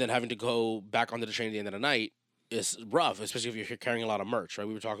 And then having to go back onto the train at the end of the night is rough, especially if you're carrying a lot of merch, right?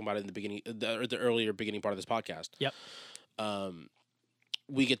 We were talking about it in the beginning, the earlier beginning part of this podcast. Yep.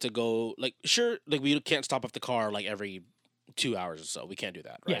 We get to go, like, sure, like we can't stop off the car like every 2 hours or so. We can't do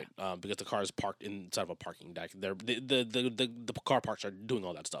that, right? Because the car is parked inside of a parking deck. The car parks are doing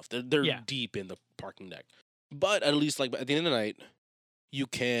all that stuff. They're deep in the parking deck. But at least like at the end of the night, you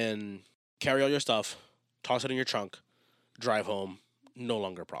can carry all your stuff, toss it in your trunk, drive home. No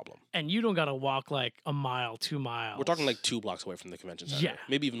longer a problem. And you don't got to walk like a mile, 2 miles. We're talking like 2 blocks away from the convention center. Yeah.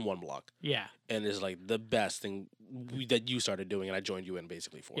 Maybe even 1 block. Yeah. And it's like the best thing that you started doing, and I joined you in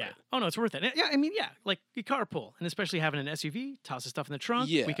basically for it. Oh, no, it's worth it. Yeah, I mean, like you carpool, and especially having an SUV, toss the stuff in the trunk.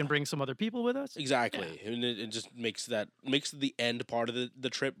 Yeah. We can bring some other people with us. Exactly. Yeah. And it just makes the end part of the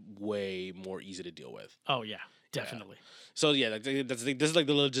trip way more easy to deal with. Oh, yeah. Definitely. Yeah. So, yeah, this is like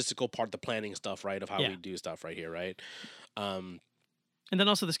the logistical part, the planning stuff, right, of how we do stuff right here, right? And then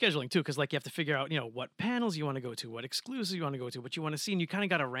also the scheduling too, because like you have to figure out, what panels you want to go to, what exclusives you want to go to, what you want to see, and you kind of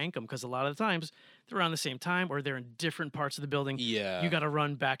got to rank them, because a lot of the times they're around the same time or they're in different parts of the building. Yeah, you got to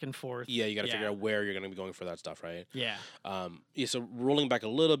run back and forth. Yeah, you got to figure out where you're going to be going for that stuff, right? Yeah. So rolling back a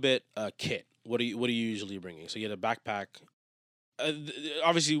little bit, kit. What are you usually bringing? So you had a backpack.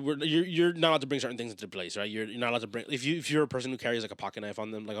 Obviously, you're not allowed to bring certain things into place, right? You're not allowed to bring if you're a person who carries like a pocket knife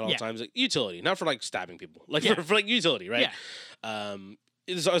on them, like at all times, like utility, not for like stabbing people, like for like utility, right? Yeah.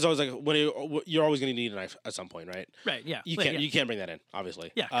 It's always like you're always going to need a knife at some point, right? Right. Yeah. You can't bring that in,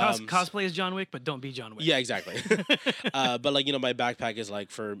 obviously. Yeah. Cosplay as John Wick, but don't be John Wick. Yeah, exactly. But like my backpack is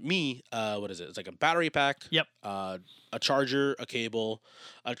like for me, what is it? It's like a battery pack. Yep. A charger, a cable,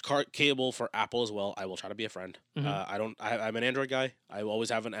 cable for Apple as well. I will try to be a friend. Mm-hmm. I'm an Android guy. I always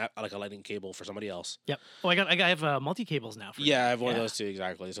have like a lightning cable for somebody else. Yep. Oh, I have multi cables now. I have one of those too.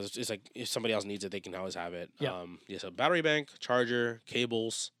 Exactly. So it's like if somebody else needs it, they can always have it. Yep. So battery bank, charger,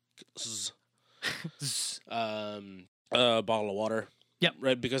 cables, bottle of water. Yep.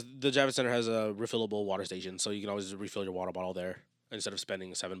 Right, because the Javits Center has a refillable water station, so you can always refill your water bottle there instead of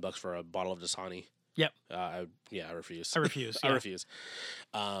spending $7 for a bottle of Dasani. Yep. I refuse. I refuse. I refuse.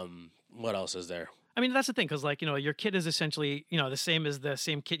 What else is there? I mean, that's the thing, because like your kit is essentially the same as the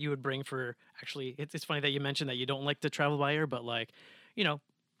same kit you would bring for. Actually, it's funny that you mentioned that you don't like to travel by air, but like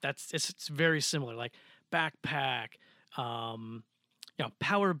it's very similar. Like backpack,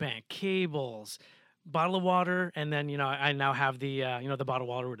 power bank, cables, bottle of water, and then I now have the the bottle of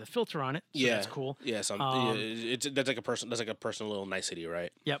water with a filter on it. So that's cool. Yeah, that's like a personal little nicety,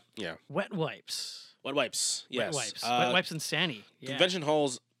 right? Yep. Yeah. Wet wipes. Wet wipes. Yes. Wet wipes and Sani. Yeah. Convention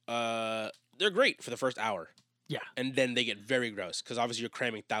halls, they're great for the first hour. Yeah. And then they get very gross because obviously you're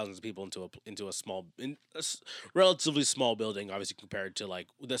cramming thousands of people into a relatively small building, obviously compared to like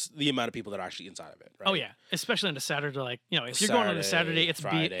the amount of people that are actually inside of it. Right? Oh yeah, especially on a Saturday, like if you're going on a Saturday, it's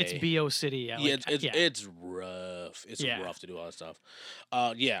Friday. it's BO City. Yeah, it's rough. It's rough to do all that stuff.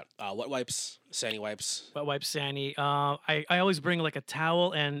 Wet wipes, Sani wipes. Wet wipes, Sani. I always bring like a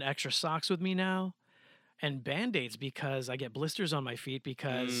towel and extra socks with me now. And Band-Aids because I get blisters on my feet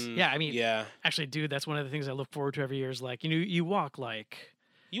because, actually, dude, that's one of the things I look forward to every year is like, you walk like...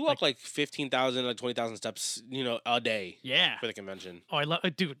 You walk like 15,000, like 20,000 steps, a day. Yeah. For the convention. Oh, I love,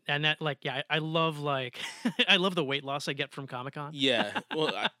 dude, and that I love like, I love the weight loss I get from Comic-Con. Yeah.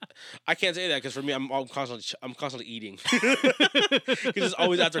 Well, I can't say that because for me, I'm constantly eating. Because it's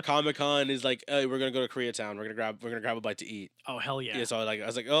always after Comic-Con is like, hey, we're gonna go to Koreatown. We're gonna grab a bite to eat. Oh hell yeah. Yeah. So I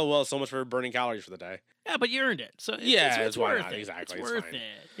was like, oh well, so much for burning calories for the day. Yeah, but you earned it. So it's worth it. Exactly. It's worth it.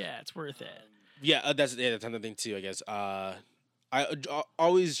 Yeah, it's worth it. Yeah, that's another thing too, I guess.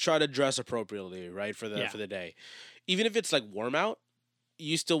 always try to dress appropriately, right, for the Yeah. for the day. Even if it's like warm out,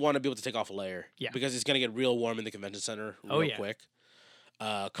 you still want to be able to take off a layer. Yeah. Because it's gonna get real warm in the convention center real Oh, yeah. quick.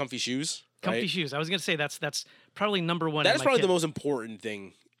 Comfy shoes. Comfy right? shoes. I was gonna say that's probably number one. That in is my probably kit. the most important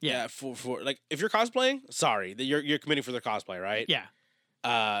thing. Yeah. For like if you're cosplaying, sorry, that you're committing for their cosplay, right? Yeah.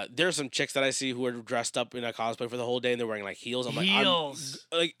 There's some chicks that I see who are dressed up in a cosplay for the whole day and they're wearing like heels. I'm Heels.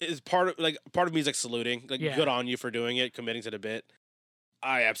 like, it's part of me is like saluting, like Yeah. good on you for doing it, committing to the bit.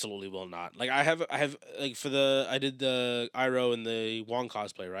 I absolutely will not. Like I have like I did the Iroh and the Wong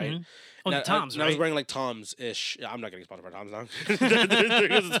cosplay, right? Mhm. Oh, And the Toms, and I was right? wearing like Toms ish. I'm not getting sponsored by Toms now.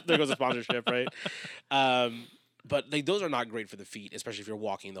 there goes a sponsorship, right? But like those are not great for the feet, especially if you're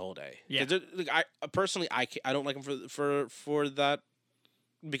walking the whole day. 'Cause Yeah. like I personally I don't like them for that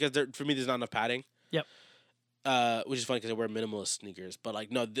because for me there's not enough padding. Yep. Which is funny because I wear minimalist sneakers, but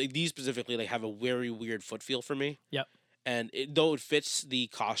like no, these specifically like have a very weird foot feel for me. Yep. And though it fits the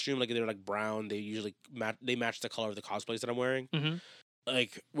costume, like they're like brown, they usually match the color of the cosplays that I'm wearing. Mm-hmm.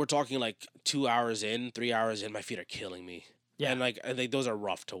 Like we're talking like 2 hours in, 3 hours in, my feet are killing me. Yeah. And like I think those are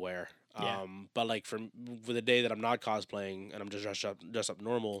rough to wear. Yeah. But like for the day that I'm not cosplaying and I'm just dressed up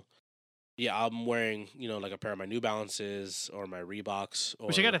normal, yeah, I'm wearing like a pair of my New Balances or my Reeboks. Or,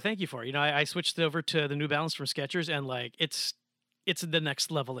 Which I got to thank you for. I switched over to the New Balance from Skechers, and like it's the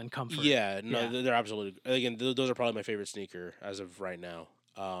next level in comfort. Yeah, no, Yeah. they're absolutely again. Those are probably my favorite sneaker as of right now.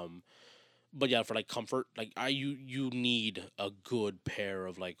 But yeah, for like comfort, like you need a good pair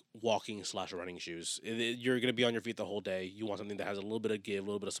of like walking / running shoes. You're gonna be on your feet the whole day. You want something that has a little bit of give, a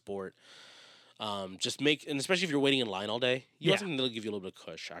little bit of support. And especially if you're waiting in line all day, you Yeah. want something that'll give you a little bit of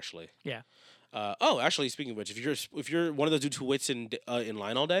cush. Actually. Yeah. Actually, speaking of which, if you're one of those dudes who waits in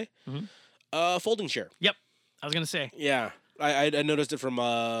line all day, Mhm. folding chair. I was gonna say. Yeah, I noticed it from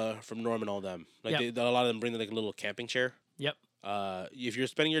Norm and all them. Like Yep. a lot of them bring like a little camping chair. Yep. If you're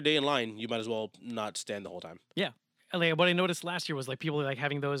spending your day in line, you might as well not stand the whole time. Like, what I noticed last year was like people like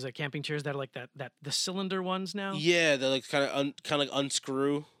having those camping chairs that are like that the cylinder ones now. Yeah, they're like kind of like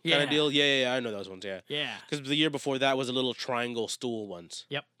unscrew kind Yeah. of deal. Yeah, I know those ones. Yeah, Yeah. because the year before that was a little triangle stool ones.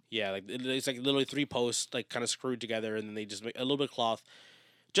 Yep. Yeah, like it's like literally 3 posts like kind of screwed together, and then they just make a little bit of cloth,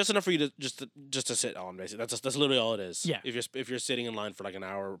 just enough for you to just to sit on. Basically, that's literally all it is. Yeah. If you're sitting in line for like an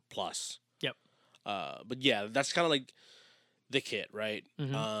hour plus. Yep. But yeah, that's kind of like the kit, right?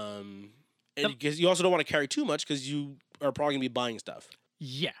 Mhm. And Yep. because you also don't want to carry too much because you are probably gonna be buying stuff.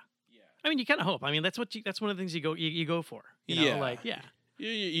 Yeah. I mean, you kind of hope. I mean, that's one of the things you go for. Yeah. Like, yeah.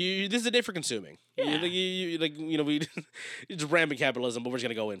 This is a day for consuming. Yeah. We it's rampant capitalism, but we're just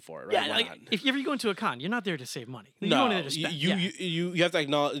gonna go in for it, right? Yeah, Why like not? if you ever go into a con, you're not there to save money. You're No, going there to spend. Yeah. you have to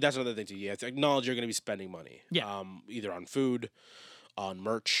acknowledge. That's another thing too. You have to acknowledge you're gonna be spending money. Yeah. Either on food, on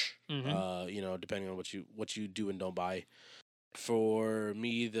merch. Mhm. Depending on what you do and don't buy. For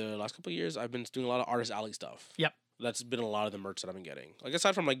me, the last couple of years, I've been doing a lot of Artist Alley stuff. Yep. That's been a lot of the merch that I've been getting. Like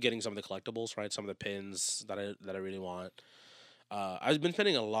aside from like getting some of the collectibles, right? Some of the pins that I really want. I've been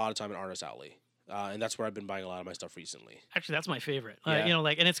spending a lot of time in Artist Alley, and that's where I've been buying a lot of my stuff recently. Actually, that's my favorite. Yeah.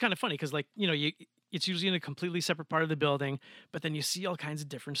 And it's kind of funny because it's usually in a completely separate part of the building, but then you see all kinds of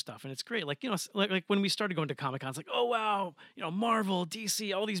different stuff, and it's great. Like like when we started going to Comic Con, it's like, oh wow, Marvel,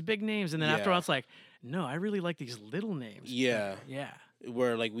 DC, all these big names, and then after Yeah. all, it's like, no, I really like these little names. Yeah. Yeah.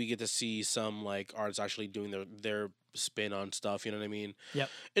 Where like we get to see some like artists actually doing their spin on stuff. You know what I mean? Yep.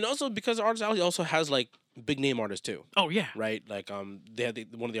 And also because Artist Alley also has like big name artists too. Oh yeah. Right, like they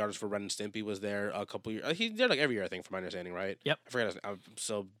had one of the artists for Ren and Stimpy was there a couple years. He's there like every year, I think, from my understanding, right? Yep. I forget. I'm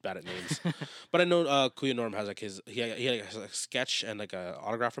so bad at names, but I know Kuya Norm has like he had like a sketch and like a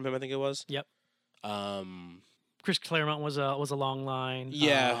autograph from him. I think it was. Yep. Um. Chris Claremont was a long line.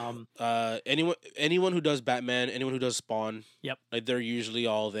 Yeah. Anyone who does Batman, anyone who does Spawn. Yep. Like they're usually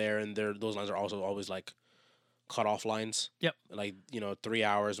all there, and those lines are also always like cut off lines. Yep. Like 3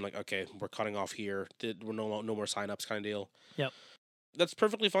 hours. I'm like, okay, we're cutting off here. We're no more signups kind of deal. Yep. That's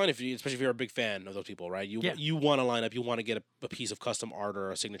perfectly fine especially if you're a big fan of those people, right? You want to line up, you want to get a piece of custom art or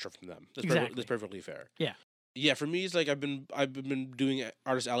a signature from them. That's perfectly fair. Yeah. Yeah, for me, it's like I've been doing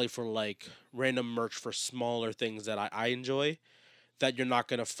Artist Alley for like random merch for smaller things that I enjoy, that you're not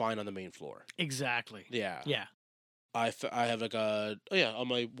gonna find on the main floor. Exactly. Yeah. Yeah. I have like on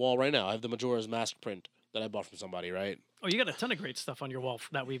my wall right now I have the Majora's Mask print that I bought from somebody, right? Oh, you got a ton of great stuff on your wall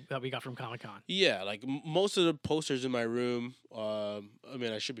that we got from Comic Con. Yeah, like most of the posters in my room. I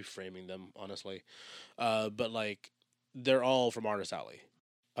mean, I should be framing them honestly, but like they're all from Artist Alley.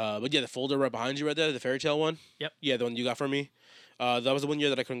 But yeah, the folder right behind you, right there, the fairy tale one. Yep. Yeah, the one you got from me. That was the one year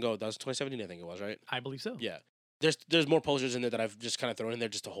that I couldn't go. That was 2017, I think it was, right? I believe so. Yeah. There's more posters in there that I've just kind of thrown in there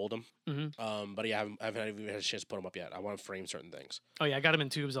just to hold them. But yeah, I haven't even had a chance to put them up yet. I want to frame certain things. Oh yeah, I got them in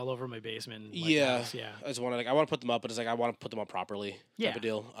tubes all over my basement. House. Yeah. I just want to I want to put them up, but it's like I want to put them up properly. Type of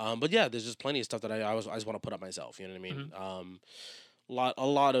deal. But yeah, there's just plenty of stuff that I just want to put up myself. You know what I mean? A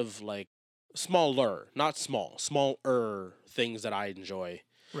lot of like smaller things that I enjoy.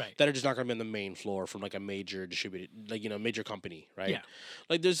 Right. That are just not going to be on the main floor from like a major distributed, like, major company, right? Yeah.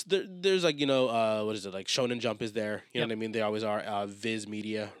 Like there's like, what is it? Like Shonen Jump is there. You know what I mean? They always are. Viz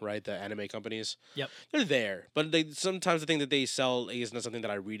Media, right? The anime companies. Yep. They're there. But sometimes the thing that they sell is not something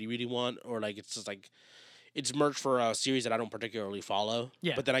that I really, really want, or like it's just like, it's merch for a series that I don't particularly follow.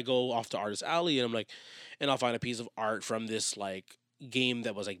 Yeah. But then I go off to Artist Alley and I'm like, and I'll find a piece of art from this like game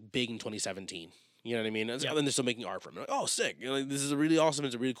that was like big in 2017. You know what I mean? And then they're still making art from it. Like, oh, sick! Like, this is a really awesome.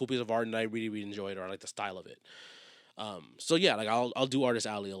 It's a really cool piece of art, and I really, really enjoyed it. Or I like the style of it. So yeah, like I'll do Artist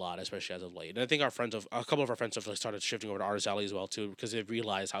Alley a lot, especially as of late. And I think a couple of our friends have like started shifting over to Artist Alley as well too, because they've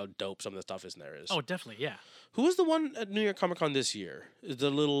realized how dope some of the stuff is in there is. Oh, definitely, yeah. Who was the one at New York Comic Con this year? The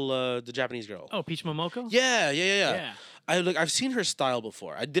little the Japanese girl. Oh, Peach Momoko. Yeah. I've seen her style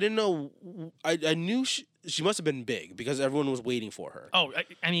before. I didn't know. I knew she must have been big because everyone was waiting for her. Oh,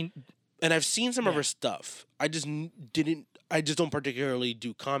 I mean. And I've seen some of her stuff. I just don't particularly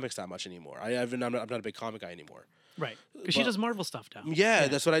do comics that much anymore. I'm not a big comic guy anymore. Right, because she does Marvel stuff now. Yeah,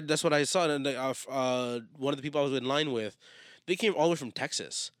 that's what I saw. And one of the people I was in line with, they came all the way from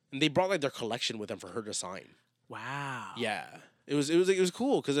Texas, and they brought like their collection with them for her to sign. Wow. Yeah, it was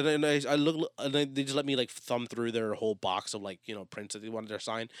cool because I look and they just let me like thumb through their whole box of like prints that they wanted to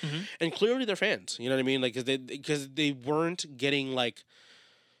sign, and clearly they're fans. You know what I mean? Like because they weren't getting like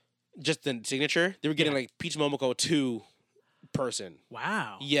just the signature. They were getting like Peach Momoko 2 person.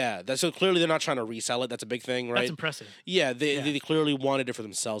 Wow. Yeah, so clearly they're not trying to resell it. That's a big thing, right? That's impressive. Yeah, they clearly wanted it for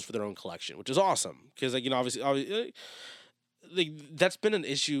themselves for their own collection, which is awesome because like obviously like that's been an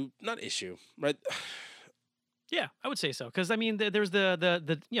issue, not issue, right? Yeah, I would say so because I mean, there's the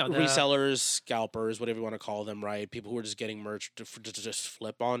the resellers, scalpers, whatever you want to call them, right? People who are just getting merch to just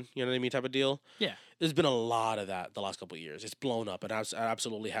flip on, you know what I mean, type of deal. Yeah, there's been a lot of that the last couple of years. It's blown up, and it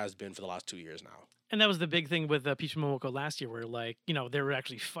absolutely has been for the last 2 years now. And that was the big thing with Peach Momoko last year, where like there were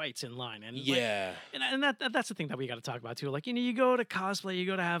actually fights in line, and yeah, like, and that's the thing that we got to talk about too. Like you go to cosplay, you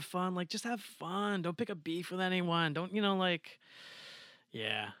go to have fun, like just have fun. Don't pick a beef with anyone. Don't like,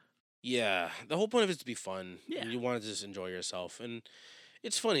 yeah. Yeah, the whole point of it is to be fun. Yeah. You want to just enjoy yourself. And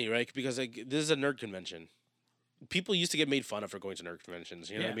it's funny, right? Because like this is a nerd convention. People used to get made fun of for going to nerd conventions,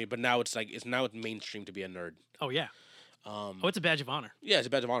 you know what I mean? But now it's like it's mainstream to be a nerd. Oh yeah. It's a badge of honor. Yeah, it's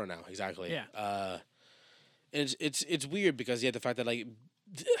a badge of honor now, exactly. Yeah. And it's weird because the fact that like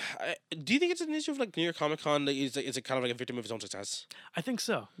do you think it's an issue of like New York Comic Con? Is it kind of like a victim of its own success? I think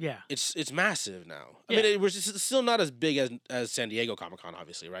so. Yeah. It's massive now. I mean, it's still not as big as San Diego Comic Con,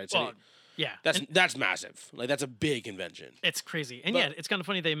 obviously, right? Yeah. That's massive. Like that's a big convention. It's crazy. And it's kind of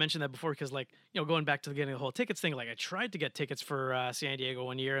funny they mentioned that before because like, going back to getting the whole tickets thing, like I tried to get tickets for San Diego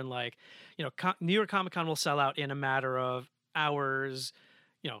one year and like, New York Comic Con will sell out in a matter of hours,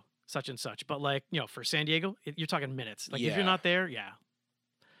 such and such. But like, for San Diego, you're talking minutes. Like if you're not there, yeah.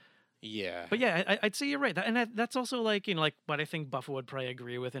 Yeah. But yeah, I'd say you're right. And that's also like, like what I think Buffa would probably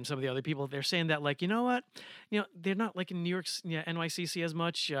agree with and some of the other people. They're saying that like, you know what? They're not like in New York's NYCC as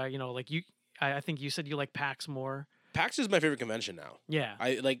much. Like I think you said you like PAX more. PAX is my favorite convention now. Yeah.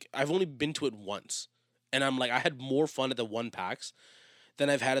 I've only been to it once. And I'm like, I had more fun at the one PAX than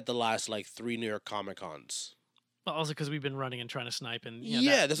I've had at the last like 3 New York Comic Cons. Well, also because we've been running and trying to snipe, and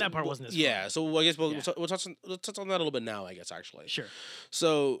that part wasn't as fun. Yeah, so I guess we'll touch on that a little bit now, I guess, actually. Sure.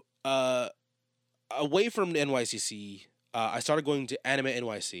 So, away from the NYCC, I started going to Anime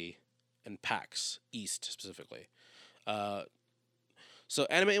NYC and PAX East, specifically. So,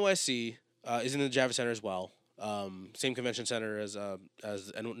 Anime NYC is in the Javits Center as well. Same convention center as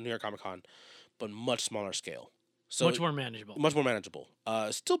New York Comic Con, but much smaller scale. So much more manageable. Much more manageable.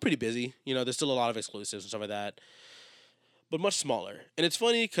 Still pretty busy. There's still a lot of exclusives and stuff like that, but much smaller. And it's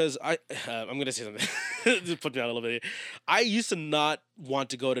funny because I'm gonna say something. Just put me out a little bit. I used to not want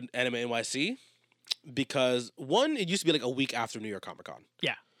to go to Anime NYC because one, it used to be like a week after New York Comic Con.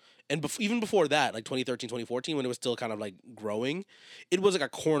 Yeah. And even before that, like 2013, 2014, when it was still kind of like growing, it was like a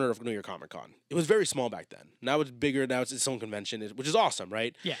corner of New York Comic Con. It was very small back then. Now it's bigger. Now it's its own convention, which is awesome,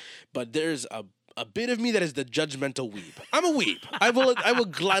 right? Yeah. But there's a bit of me that is the judgmental weeb. I'm a weeb. I will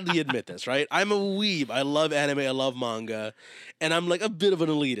gladly admit this, right? I'm a weeb. I love anime. I love manga, and I'm like a bit of an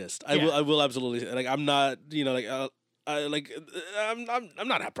elitist. I will absolutely like. I'm not I'm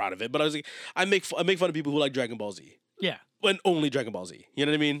not that proud of it, but I was like I make fun of people who like Dragon Ball Z. Yeah. and only Dragon Ball Z. You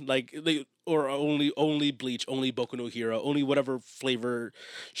know what I mean? Like or only Bleach, only Boku no Hero, only whatever flavor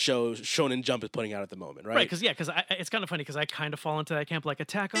show Shonen Jump is putting out at the moment, right? Right, because it's kind of funny because I kind of fall into that camp, like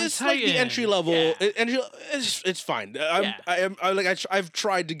Attack on It's Titan. like the entry level. Yeah. It's fine. Yeah. I've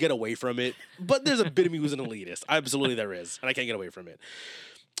tried to get away from it, but there's a bit of me who's an elitist. Absolutely, there is, and I can't get away from it.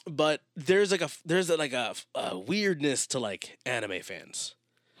 But there's a weirdness to like anime fans.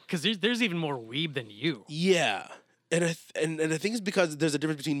 Because there's even more weeb than you. Yeah, and I think it's because there's a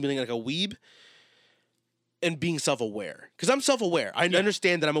difference between being like a weeb and being self-aware. Because I'm self-aware. I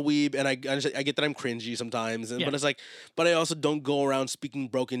understand that I'm a weeb, and I get that I'm cringy sometimes. But it's like, but I also don't go around speaking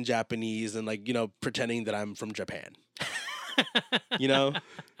broken Japanese and like pretending that I'm from Japan. you know.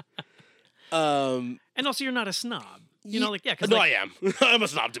 And also, you're not a snob. Cause no, I am. I'm a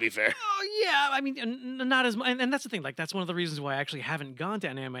snob, to be fair. Oh yeah, I mean, not as much, and that's the thing. Like, that's one of the reasons why I actually haven't gone to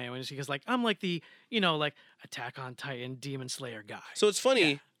anime, is because like I'm like the like Attack on Titan, Demon Slayer guy. So it's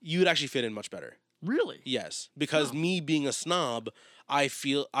funny, you would actually fit in much better. Really? Yes, because me being a snob, I'm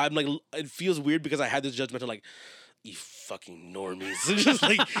like it feels weird because I had this judgmental like, you fucking normies, just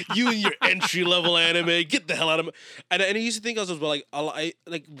like you and your entry level anime, get the hell out of me. And I used to think also as well like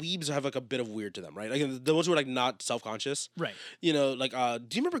weebs have like a bit of weird to them, right? Like the ones who are like not self conscious, right? Do you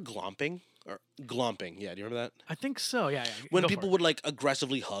remember glomping? Or glomping, yeah. Do you remember that? I think so. Yeah. When people would like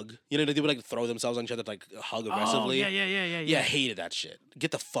aggressively hug, they would like throw themselves on each other to like hug aggressively. Oh, yeah. Yeah, I hated that shit. Get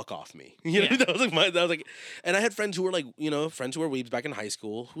the fuck off me. That was like, and I had friends who were like, friends who were weebs back in high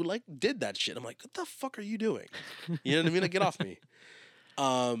school who like did that shit. I'm like, what the fuck are you doing? You know what I mean? Like, get off me.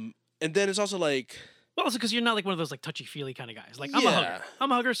 And then it's also like. Well, also because you're not like one of those like touchy feely kind of guys. Like I'm a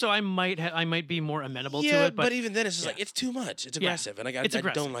hugger, so I might be more amenable to it. But even then, it's just like it's too much. It's aggressive, and I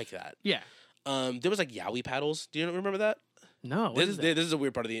don't like that. Yeah. There was like yaoi paddles. Do you remember that? No. This is a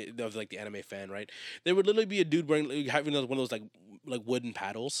weird part of the anime fan, right? There would literally be a dude wearing having one of those like wooden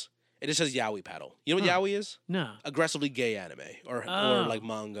paddles. It just says yaoi paddle. You know what yaoi is? No. Aggressively gay anime or like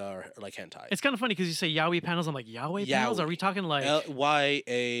manga or like hentai. It's kind of funny because you say yaoi panels. I'm like, yaoi panels? Are we talking like Yaoi?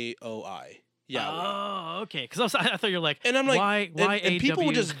 Yeah. Oh, okay. Because I thought you were like, and I'm like, why and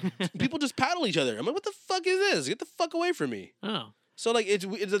people just paddle each other. I'm like, what the fuck is this? Get the fuck away from me. Oh. So like that's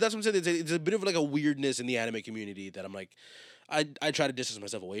what I'm saying. It's a bit of like a weirdness in the anime community that I'm like, I try to distance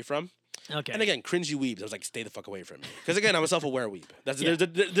myself away from. Okay. And again, cringy weebs. I was like, stay the fuck away from me. Because again, I'm a self-aware weeb.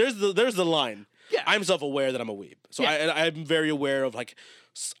 There's the line. Yeah. I'm self-aware that I'm a weeb. So I'm very aware of like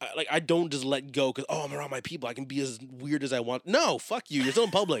I don't just let go because I'm around my people. I can be as weird as I want. No, fuck you. You're still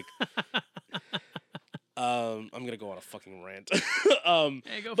in public. I'm gonna go on a fucking rant. Hey,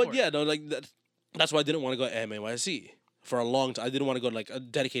 go but for yeah, it. no, like that's why I didn't want to go to Anime NYC for a long time. I didn't want to go to like a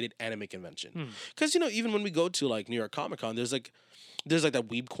dedicated anime convention because even when we go to like New York Comic Con, there's like that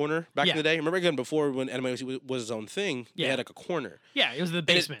weeb corner back in the day. Remember again before when Anime NYC was its own thing, they had like a corner. Yeah, it was the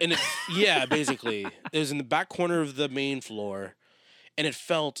basement. Basically, it was in the back corner of the main floor, and it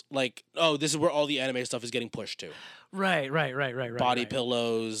felt like this is where all the anime stuff is getting pushed to. Right. Body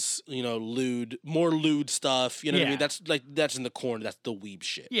pillows, more lewd stuff. You know what I mean? That's in the corner. That's the weeb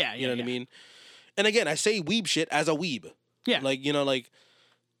shit. Yeah, you know what I mean? And again, I say weeb shit as a weeb. Yeah.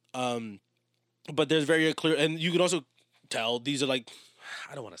 But there's very clear, and you can also tell these are like,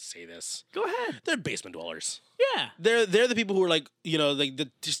 I don't want to say this. Go ahead. They're basement dwellers. Yeah. They're the people who are like, like the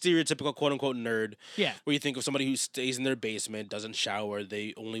stereotypical quote unquote nerd. Yeah. Where you think of somebody who stays in their basement, doesn't shower,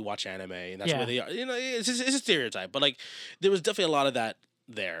 they only watch anime, and that's where they are. It's a stereotype. But like, there was definitely a lot of that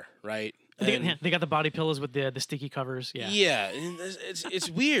there, right? They got the body pillows with the sticky covers. Yeah. Yeah. And it's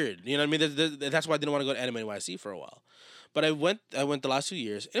weird. You know what I mean? That's why I didn't want to go to Anime NYC for a while. But I went the last 2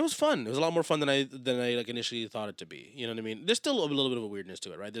 years. And it was fun. It was a lot more fun than I like initially thought it to be. You know what I mean? There's still a little bit of a weirdness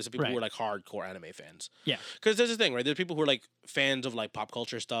to it, right? There's people who are like hardcore anime fans. Yeah. Because there's this thing, right? There's people who are like fans of like pop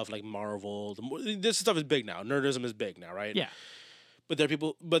culture stuff, like Marvel. This stuff is big now. Nerdism is big now, right? Yeah. But there are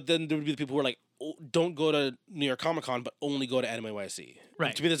people. But then there would be the people who are like, don't go to New York Comic Con, but only go to Anime NYC. Right.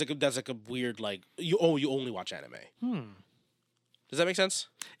 And to me, that's like a weird like you only watch anime. Does that make sense?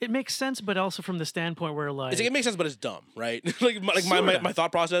 It makes sense, but also from the standpoint where like it makes sense, but it's dumb, right? my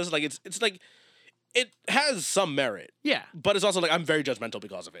thought process, like it's like it has some merit. Yeah. But it's also like I'm very judgmental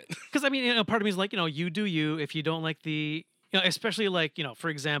because of it. Because I mean, part of me is like, you do you. If you don't like the especially like, for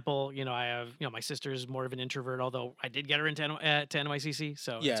example, I have, my sister is more of an introvert, although I did get her into to NYCC,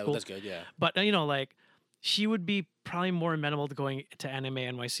 so yeah, it's cool. That's good, yeah. But like she would be probably more amenable to going to Anime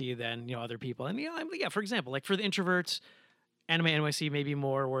NYC than other people. And for example, like for the introverts, Anime NYC may be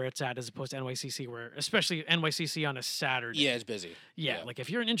more where it's at as opposed to NYCC, where especially NYCC on a Saturday. Yeah, it's busy. Yeah, like if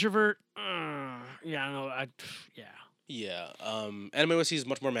you're an introvert, Yeah, Anime NYC is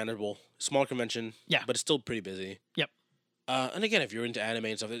much more manageable. Smaller convention. Yeah. But it's still pretty busy. Yep. And again, if you're into anime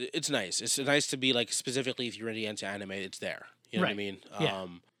and stuff, it's nice. It's nice to be like specifically if you're really into anime, it's there. You know what I Right. mean?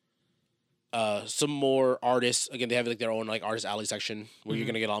 Yeah. Some more artists. Again, they have like their own like artist alley section where you're Mhm.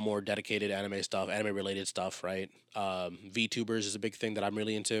 gonna get a lot more dedicated anime stuff, anime related stuff, right? VTubers is a big thing that I'm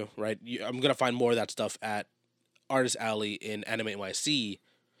really into, right? I'm gonna find more of that stuff at Artist Alley in Anime NYC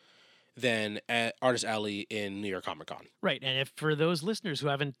than at Artist Alley in New York Comic Con. Right. And if for those listeners who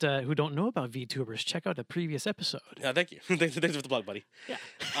haven't who don't know about VTubers, check out a previous episode. Yeah, thank you. thanks for the plug, buddy.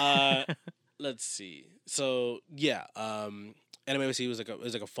 Yeah. Let's see. So yeah, Anime NYC was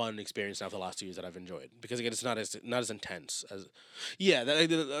like a fun experience now for the last 2 years that I've enjoyed because again, it's not as intense as, yeah,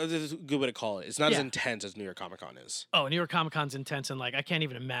 that's a good way to call it. It's not as Yeah. intense as New York Comic Con is. Oh, New York Comic Con's intense, and like I can't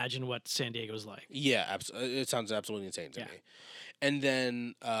even imagine what San Diego's like. Yeah, it sounds absolutely insane to Yeah. me. And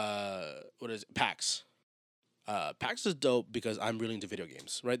then what is it? PAX. PAX is dope because I'm really into video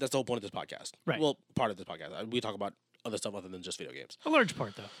games, right? That's the whole point of this podcast. Right. Well, part of this podcast. We talk about other stuff other than just video games. A large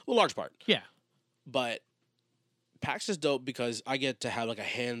part, though. Well, large part. Yeah. But PAX is dope because I get to have like a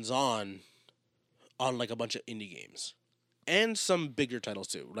hands-on on like a bunch of indie games and some bigger titles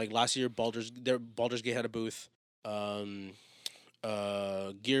too. Like last year, Baldur's Gate had a booth.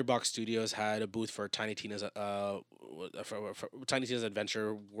 Gearbox Studios had a booth for Tiny Tina's for Tiny Tina's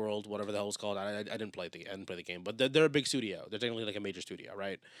Adventure World, whatever the hell it's called. I didn't play the game, but they're a big studio. They're technically like a major studio,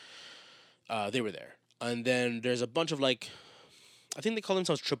 right? They were there, and then there's a bunch of like, I think they call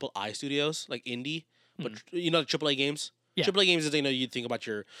themselves Triple I Studios, like indie, but you know, like AAA games. Yeah. AAA games is, you know, you think about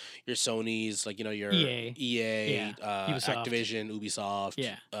your Sony's, like, you know, your EA. EA, Ubisoft. Activision, Ubisoft,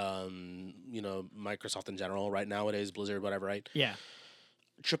 Yeah. you know, Microsoft in general, right? Nowadays, Blizzard, whatever, right? Yeah.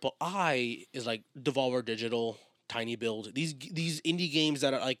 Triple I is like Devolver Digital, Tiny Build. These indie games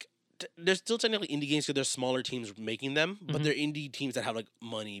that are like, they're still technically indie games because they're smaller teams making them, but Mhm. they're indie teams that have like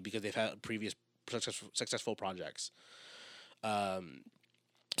money because they've had previous successful projects.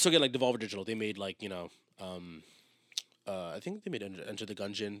 So again, like Devolver Digital, they made like, you know, I think they made Enter the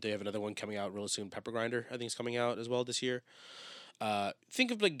Gungeon. They have another one coming out real soon. Pepper Grinder, I think, is coming out as well this year.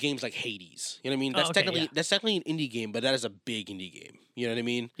 Think of like games like Hades. You know what I mean? That's okay, technically yeah. that's technically an indie game, but that is a big indie game. You know what I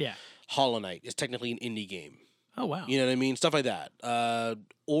mean? Yeah. Hollow Knight is technically an indie game. Oh wow. You know what I mean? Stuff like that.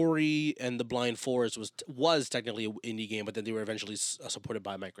 Ori and the Blind Forest was technically an indie game, but then they were eventually supported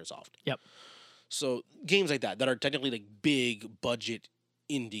by Microsoft. Yep. So games like that are technically like big budget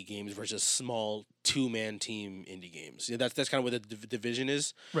indie games versus small 2-man team indie games. Yeah, that's kind of what the division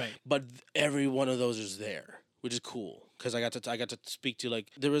is. Right. But every one of those is there, which is cool because I got to speak to, like,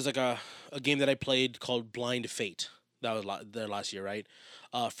 there was like a game that I played called Blind Fate that was there last year, right?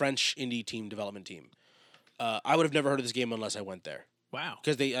 French indie development team. I would have never heard of this game unless I went there. Wow.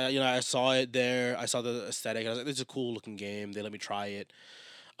 Because they, you know, I saw it there. I saw the aesthetic. I was like, "This is a cool looking game." They let me try it,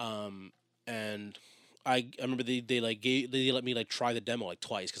 and I remember they let me like try the demo like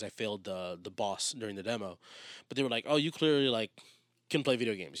twice because I failed the boss during the demo, but they were like, "Oh, you clearly like can play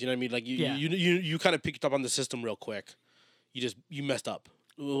video games." You know what I mean? Like you kind of picked up on the system real quick. You messed up.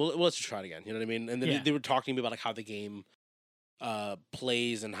 Well, let's just try it again. You know what I mean? And then they were talking to me about like how the game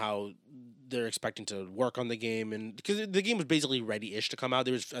plays and how they're expecting to work on the game, and because the game was basically ready-ish to come out.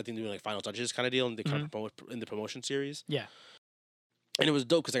 There was, I think, doing like final touches kind of deal, and they kind of promote in the promotion series. Yeah. And it was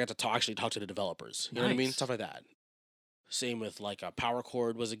dope because I got to actually talk to the developers. You know what I mean? Nice. Stuff like that. Same with like Power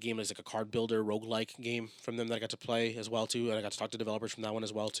Chord was a game that's like a card builder roguelike game from them that I got to play as well too, and I got to talk to developers from that one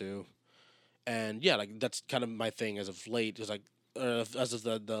as well too. And yeah, like that's kind of my thing as of late. Is like as of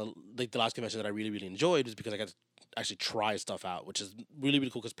the last convention that I really enjoyed was because I got to actually try stuff out, which is really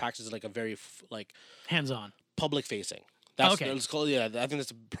cool because PAX is like a very like Hands-on. public facing. That's Okay. Let's call it, yeah. I think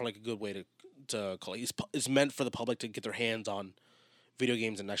that's probably like a good way to call it. It's meant for the public to get their hands on video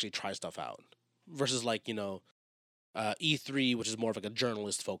games and actually try stuff out, versus like, you know, E3, which is more of like a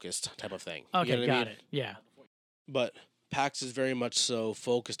journalist focused type of thing. Okay, You know what I got mean? it. Yeah. But PAX is very much so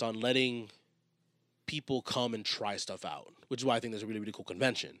focused on letting people come and try stuff out, which is why I think there's a really cool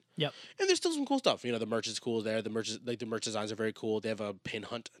convention. Yep. And there's still some cool stuff. You know, the merch is cool there. The merch designs are very cool. They have a pin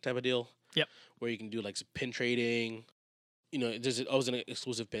hunt type of deal. Yep. Where you can do like some pin trading. You know, there's always an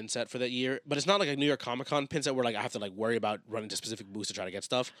exclusive pin set for that year, but it's not like a New York Comic Con pin set where like I have to like worry about running to specific booths to try to get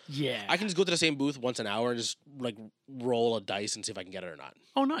stuff. Yeah. I can just go to the same booth once an hour and just like roll a dice and see if I can get it or not.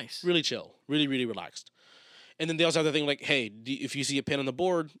 Oh, nice. Really chill, really relaxed. And then they also have the thing like, hey, if you see a pin on the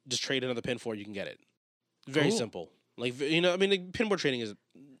board, just trade another pin for it, you can get it. Very Cool. simple. Like, you know, I mean, like, pinboard trading is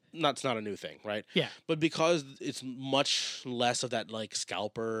it's not a new thing, right? Yeah. But because it's much less of that like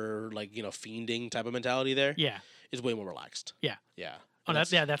scalper, like, you know, fiending type of mentality there, Yeah. it's way more relaxed. Yeah. Yeah. Oh, And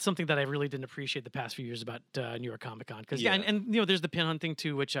that's something that I really didn't appreciate the past few years about New York Comic Con. Because Yeah. and you know, there's the pin hunting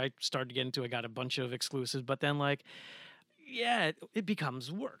too, which I started to get into. I got a bunch of exclusives, but then like, yeah, it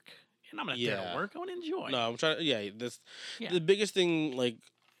becomes work. And I'm not there to Yeah. work. I want to enjoy. No, I'm trying. Yeah, this Yeah. the biggest thing. Like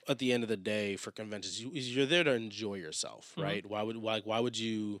at the end of the day for conventions, is you're there to enjoy yourself, Mhm. right? Why would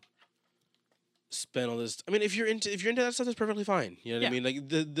you spend all this? I mean, if you're into that stuff, that's perfectly fine. You know what Yeah. I mean? Like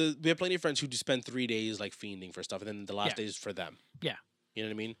the we have plenty of friends who just spend 3 days like fiending for stuff, and then the last Yeah. day is for them. Yeah. You know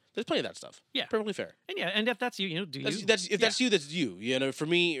what I mean? There's plenty of that stuff. Yeah. Perfectly fair. And yeah, and if that's you, do you? That's if that's you, that's you. You know, for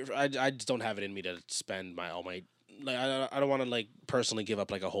me, I just don't have it in me to spend all my like I don't want to like personally give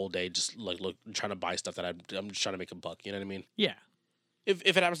up like a whole day just like trying to buy stuff that I'm just trying to make a buck. You know what I mean? Yeah. If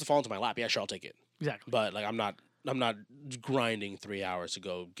it happens to fall into my lap, yeah, sure, I'll take it. Exactly. But like I'm not grinding 3 hours to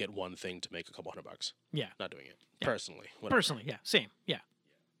go get one thing to make a couple $100. Yeah. Not doing it Yeah. personally. Whatever. Personally, yeah, same. Yeah.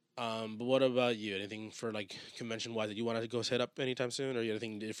 But what about you? Anything for like convention wise that you want to go hit up anytime soon, or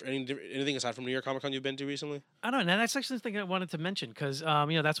anything aside from New York Comic Con you've been to recently? I don't know. And that's actually the thing I wanted to mention because,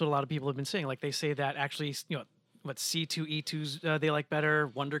 that's what a lot of people have been saying. Like they say that actually, what C2E2s they like better,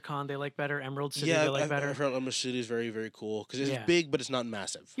 WonderCon they like better, Emerald City they like better. I've heard Emerald City is very very cool because it's Yeah. big, but it's not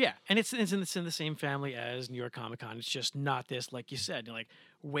massive. Yeah, and it's in the same family as New York Comic Con. It's just not this, like you said, like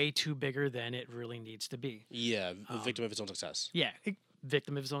way too bigger than it really needs to be. Yeah, a victim of its own success. Yeah,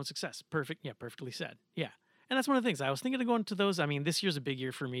 victim of his own success. Perfect. Yeah, perfectly said. Yeah, and that's one of the things I was thinking of going to those. I mean, this year's a big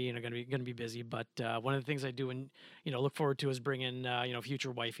year for me, and I'm gonna be busy. But one of the things I do and look forward to is bringing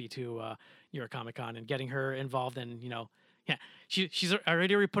future wifey to New York Comic Con and getting her involved and yeah, she's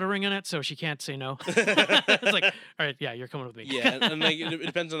already put a ring on it, so she can't say no. It's like, all right, yeah, you're coming with me. Yeah, and like it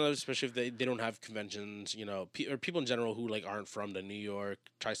depends on those, especially if they don't have conventions, or people in general who like aren't from the New York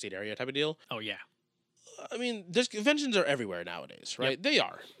tri-state area type of deal. Oh yeah. I mean, there's conventions are everywhere nowadays, right? Yep. They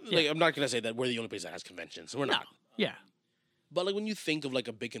are. Yeah. Like I'm not gonna say that we're the only place that has conventions. We're No. not. Yeah. But like when you think of like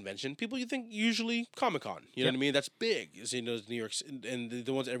a big convention, you think usually Comic Con. You know Yep. what I mean? That's big. It's, it's New York, and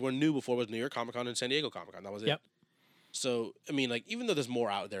the ones everyone knew before was New York Comic Con and San Diego Comic Con. That was it. Yep. So I mean, like even though there's more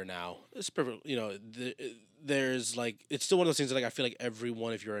out there now, it's perfect. There's like it's still one of those things that like I feel like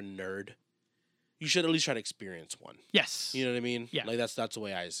everyone, if you're a nerd, you should at least try to experience one. Yes. You know what I mean? Yeah. Like that's the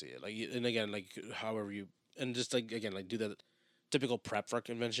way I see it. Like and again, like however you and just like again, like do the typical prep for a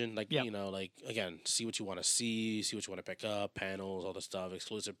convention. Like Yep. like again, see what you want to see what you want to pick up, panels, all the stuff,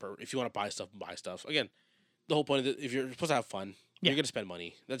 exclusive. If you want to buy stuff. Again, the whole point of if you're supposed to have fun, Yeah. you're gonna spend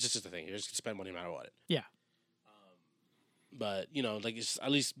money. That's just the thing. You're just gonna spend money no matter what. Yeah. But like just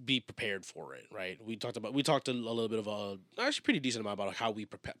at least be prepared for it, right? We talked a little bit of actually pretty decent amount about how we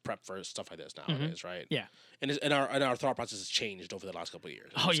prep for stuff like this nowadays, right? Yeah. And our thought process has changed over the last couple of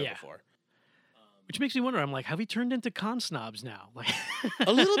years. as Oh, we said yeah. before. Which makes me wonder. I'm like, have we turned into con snobs now? Like,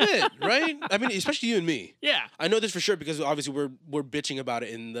 A little bit, right? I mean, especially you and me. yeah. I know this for sure because obviously we're bitching about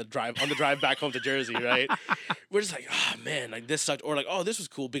it on the drive back home to Jersey, right? We're just like, oh man, like this sucked, or like, oh, this was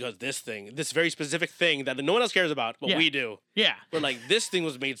cool because this very specific thing that no one else cares about, but Yeah. we do. Yeah. We're like, this thing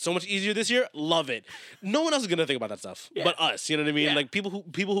was made so much easier this year. Love it. No one else is gonna think about that stuff, Yeah. but us. You know what I mean? Yeah. Like people who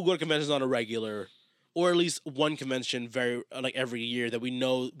go to conventions on a regular, or at least one convention every year that we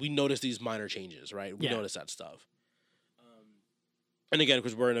notice these minor changes, right? We Yeah. notice that stuff. And again,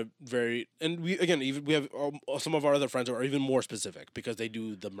 because we're in a we have some of our other friends who are even more specific because they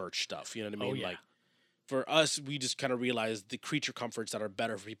do the merch stuff. You know what I mean? Oh, yeah. Like for us, we just kind of realize the creature comforts that are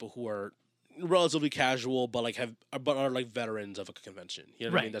better for people who are relatively casual, but are like veterans of a convention. You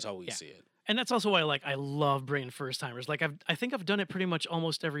know what I mean? Right. That's how we Yeah. see it. And that's also why, like, I love bringing first timers. Like, I think I've done it pretty much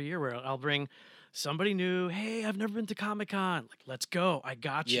almost every year where I'll bring somebody new. Hey, I've never been to Comic Con. Like, let's go. I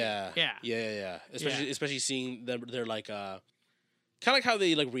got you. Yeah. Especially seeing them, they're like kind of like how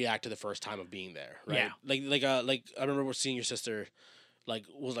they like react to the first time of being there, right? Yeah. Like I remember seeing your sister, like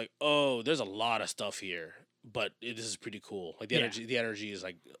was like, oh, there's a lot of stuff here, but this is pretty cool. Like Yeah. the energy is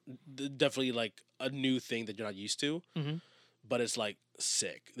like definitely like a new thing that you're not used to, Mhm. but it's like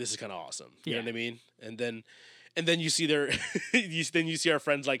sick. This is kind of awesome. You Yeah. know what I mean? And then you see you see our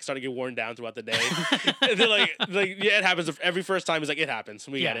friends like starting to get worn down throughout the day. And they're like yeah, it happens every first time. It's like it happens.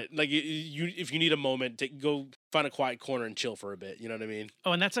 We get Yeah. it. Like you if you need a moment to go find a quiet corner and chill for a bit. You know what I mean?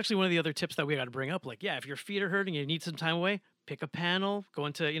 Oh, and that's actually one of the other tips that we got to bring up. Like, yeah, if your feet are hurting, you need some time away. Pick a panel. Go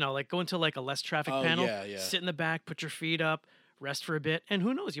into like a less traffic Oh, panel. yeah. Sit in the back. Put your feet up. Rest for a bit. And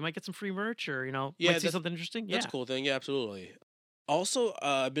who knows? You might get some free merch or Yeah, might see that's- something interesting. That's Yeah. a cool thing. Yeah, absolutely. Also,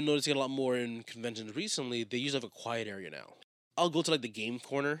 I've been noticing a lot more in conventions recently. They usually have a quiet area now. I'll go to like the game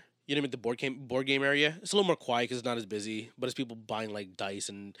corner. You know what I mean? The board game area. It's a little more quiet because it's not as busy, but it's people buying like dice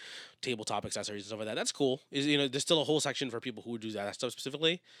and tabletop accessories and stuff like that. That's cool. There's still a whole section for people who do that stuff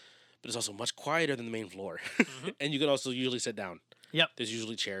specifically, but it's also much quieter than the main floor. Mhm. And you can also usually sit down. Yep. There's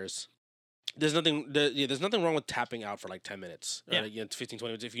usually chairs. There's nothing wrong with tapping out for like 10 minutes or Yeah. like, 15, 20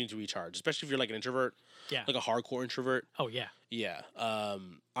 minutes if you need to recharge, especially if you're like an introvert, Yeah. like a hardcore introvert. Oh yeah. Yeah.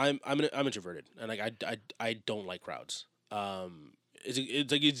 I'm introverted and like I don't like crowds.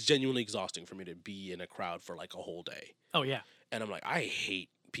 It's like it's genuinely exhausting for me to be in a crowd for like a whole day. Oh yeah. And I'm like, I hate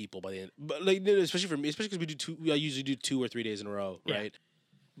people by the end, but like especially for me, especially because I usually do 2 or 3 days in a row, Yeah. right?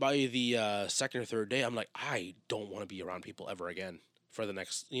 By the second or third day, I'm like, I don't want to be around people ever again for the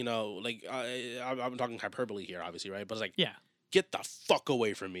next, like I'm talking hyperbole here, obviously, right? But it's like, Yeah. get the fuck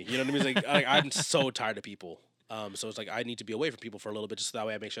away from me. You know what I mean? It's like I'm so tired of people. So it's like I need to be away from people for a little bit, just so that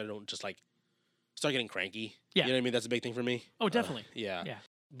way I make sure I don't just like start getting cranky. Yeah. You know what I mean? That's a big thing for me. Oh, definitely. Yeah. Yeah.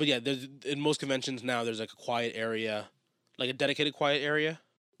 But yeah, there's in most conventions now there's like a quiet area, like a dedicated quiet area,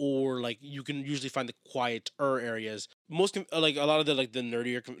 or like you can usually find the quieter areas. Like a lot of the like the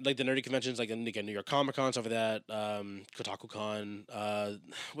nerdy conventions, like again New York Comic Con, stuff like that. Kotaku Con.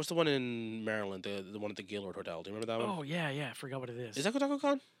 What's the one in Maryland? The one at the Gaylord Hotel. Do you remember that one? Oh yeah, yeah. I forgot what it is. Is that Kotaku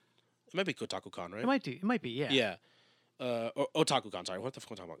Con? It might be Kotaku Con, right? It might be. It might be. Yeah. Yeah. Or Otaku Con. Sorry, what the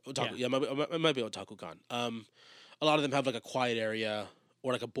fuck am I talking about? Otaku. Yeah, it might be Otaku Con. A lot of them have like a quiet area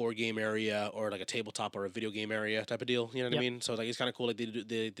or like a board game area or like a tabletop or a video game area type of deal. You know what I Yep. mean? So like it's kind of cool. Like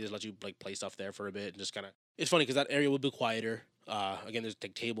they just let you like play stuff there for a bit and just kind of. It's funny because that area will be quieter. Again, there's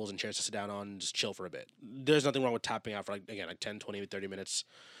like tables and chairs to sit down on and just chill for a bit. There's nothing wrong with tapping out for like 10, 20, 30 minutes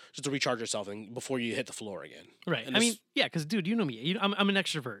just to recharge yourself and before you hit the floor again. Right. And I mean, yeah, because dude, you know me. I'm an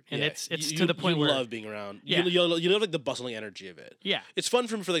extrovert, and yeah, it's you, to the point you where love being around. Yeah. You love like the bustling energy of it. yeah, It's fun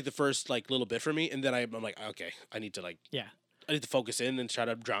for like the first like little bit for me, and then I'm like, okay, I need to focus in and try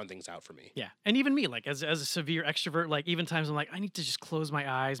to drown things out for me. yeah, and even me, like as a severe extrovert, like even times I'm like, I need to just close my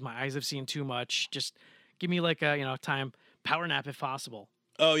eyes. My eyes have seen too much. Just give me like a time power nap if possible.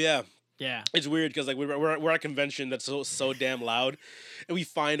 Oh yeah, Yeah. it's weird because like we're at a convention that's so damn loud, and we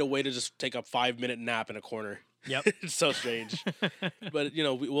find a way to just take a 5-minute nap in a corner. Yep. It's so strange, but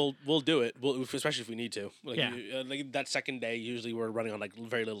we'll do it. Especially if we need to. Like, Yeah. Like that second day, usually we're running on like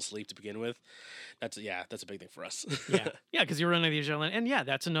very little sleep to begin with. That's a big thing for us. Yeah, yeah, because you're running the adrenaline, and yeah,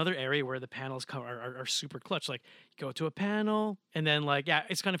 that's another area where the panels are super clutch. Like, you go to a panel, and then like, yeah,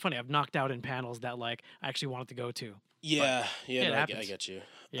 it's kind of funny. I've knocked out in panels that like I actually wanted to go to. Yeah, it no, I happens. get you.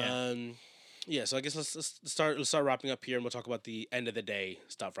 Yeah. Yeah. So I guess let's start wrapping up here, and we'll talk about the end of the day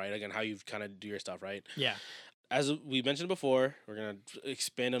stuff, right? Again, how you kind of do your stuff, right? Yeah, As we mentioned before, we're gonna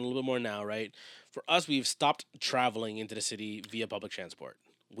expand on a little bit more now, right? For us, we've stopped traveling into the city via public transport.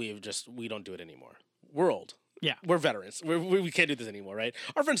 We don't do it anymore. We're old. Yeah. We're veterans. We can't do this anymore, right?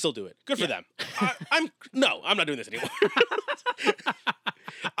 Our friends still do it. Good for Yeah. them. I'm not doing this anymore.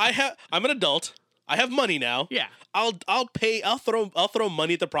 I'm an adult. I have money now. yeah. I'll throw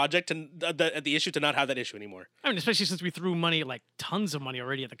money at the project and at the issue to not have that issue anymore. I mean, especially since we threw money, like tons of money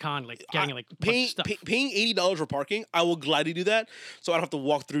already at the con, like getting like a bunch paying of stuff. paying $80 for parking. I will gladly do that, so I don't have to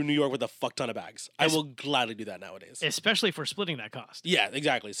walk through New York with a fuck ton of bags. I will gladly do that nowadays. Especially if we're splitting that cost. Yeah,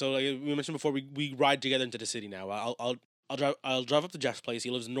 exactly. So like we mentioned before, we ride together into the city now. I'll drive up to Jeff's place. He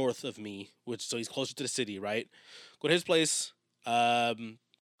lives north of me, so he's closer to the city, right? Go to his place.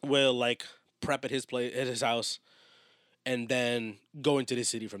 We'll like prep at his house, and then go into the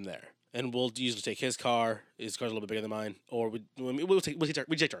city from there. And we'll usually take his car. His car's a little bit bigger than mine, or we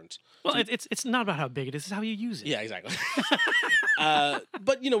take turns. Well, it's not about how big it is; it's how you use it. Yeah, exactly.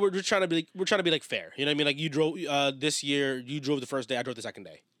 But we're trying to be like fair. You know what I mean? Like you drove this year. You drove the first day. I drove the second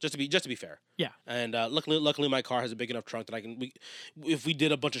day. Just to be fair. Yeah. And luckily my car has a big enough trunk that if we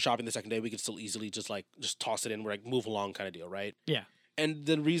did a bunch of shopping the second day, we could still easily just toss it in. We're like move along kind of deal, right? Yeah. And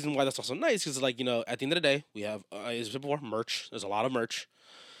the reason why that's also nice is like at the end of the day we have as I said before, merch. There's a lot of merch.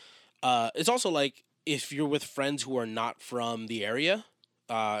 It's also like if you're with friends who are not from the area.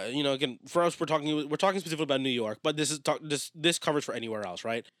 Again, for us, we're talking specifically about New York, but this covers for anywhere else,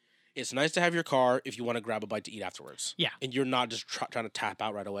 right? It's nice to have your car if you want to grab a bite to eat afterwards. Yeah. And you're not just trying to tap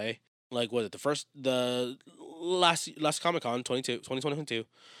out right away. Like, was it the last Comic Con 2022?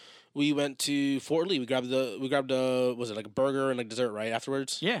 We went to Fort Lee. We grabbed was it like a burger and like dessert right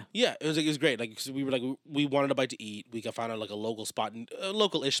afterwards? Yeah. Yeah, it was great. Like 'cause we were like we wanted a bite to eat. We could find like a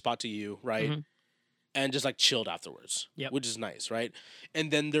local-ish spot to you, right? Mhm. And just like chilled afterwards. Yep. Which is nice, right?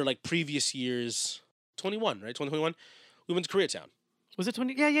 And then they're like previous years, 2021. We went to Koreatown. Was it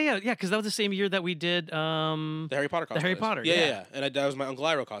 20? Yeah. Because that was the same year that we did. The Harry Potter costume. Harry Potter, Yeah, yeah. yeah. And that was my Uncle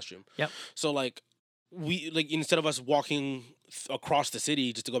Iroh costume. Yep. So like we instead of us walking across the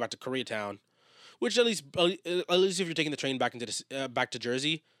city just to go back to Koreatown, which at least if you're taking the train back back to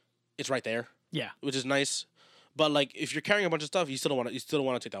Jersey, it's right there. Yeah. Which is nice. But like if you're carrying a bunch of stuff, you still don't want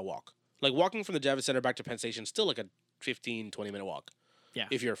to take that walk. Like walking from the Javits Center back to Penn Station is still like a 15-20 minute walk. Yeah.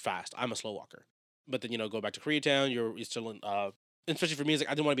 If you're fast, I'm a slow walker. But then go back to Koreatown, you're still in. Especially for me, it's like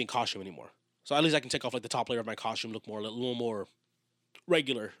I didn't want to be in costume anymore. So at least I can take off like the top layer of my costume, look more a little more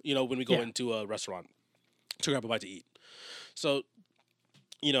regular. When we go Yeah. into a restaurant to grab a bite to eat. So,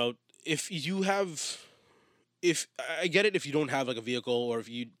 if you have, if I get it, if you don't have like a vehicle or if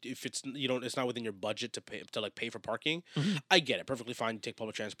it's it's not within your budget to pay for parking, Mhm. I get it perfectly fine. You take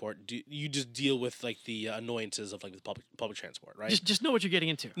public transport. You just deal with like the annoyances of like the public transport, right? Just know what you're getting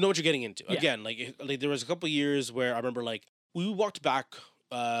into. Know what you're getting into. Yeah. Again, like there was a couple years where I remember like we walked back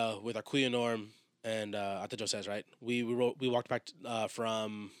with our Kuya Norm and at the Jose's, right? We walked back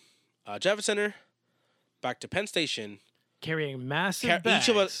from Javits Center back to Penn Station. Carrying massive bags. Each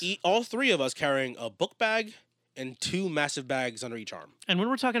of us, all three of us, carrying a book bag and 2 massive bags under each arm. And when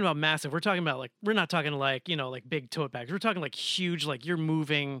we're talking about massive, we're talking about like we're not talking like like big tote bags. We're talking like huge, like you're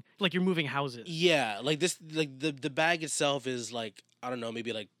moving houses. Yeah, like this, like the bag itself is like I don't know,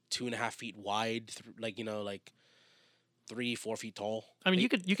 maybe like 2.5 feet wide, like 3-4 feet tall. I mean,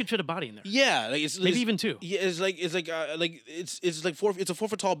 like, you could fit a body in there. Yeah, like Maybe even 2. Yeah, it's like it's like 4. It's a 4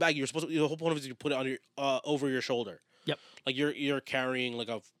 foot tall bag. You're supposed to. The whole point of it is you put it on your over your shoulder. Yep. Like you're carrying like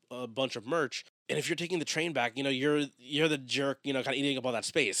a bunch of merch, and if you're taking the train back, you're the jerk, kind of eating up all that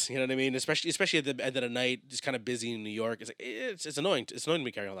space. You know what I mean? Especially at the end of the night, it's kind of busy in New York. It's like it's annoying. It's annoying to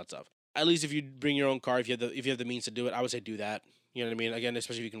be carrying all that stuff. At least if you bring your own car, if you have the means to do it, I would say do that. You know what I mean? Again,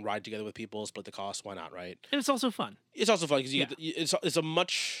 especially if you can ride together with people, split the cost. Why not? Right? And it's also fun. It's also fun because it's a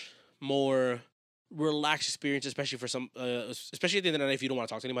much more relaxed experience, especially for some, especially at the end of the night if you don't want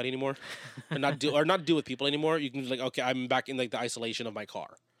to talk to anybody anymore, or not deal with people anymore. You can like, okay, I'm back in like the isolation of my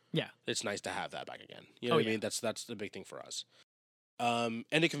car. Yeah, it's nice to have that back again. You know what I mean? That's the big thing for us. End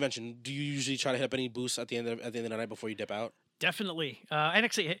of convention. Do you usually try to hit up any boosts at the end of the night before you dip out? Definitely. And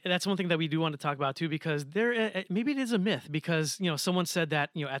actually, that's one thing that we do want to talk about too, because there, maybe it is a myth because, someone said that,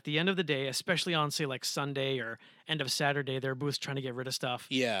 at the end of the day, especially on say like Sunday or end of Saturday, there are booths trying to get rid of stuff.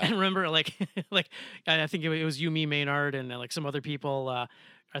 Yeah. And remember like I think it was you, me, Maynard, and like some other people,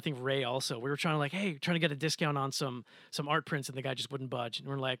 I think Ray also, we were trying to get a discount on some art prints and the guy just wouldn't budge. And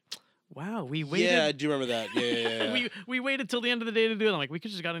we're like, wow, we waited. Yeah, I do remember that. Yeah. we waited till the end of the day to do it. I'm like, we could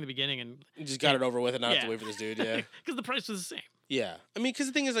just got in the beginning and just got it over with and not have to wait for this dude. Yeah, because the price was the same. Yeah, I mean, because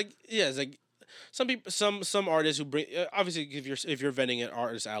the thing is, like, it's like some people, some artists who bring obviously if you're vending at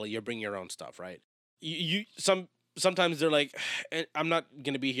Artist Alley, you're bringing your own stuff, right? Sometimes they're like, I'm not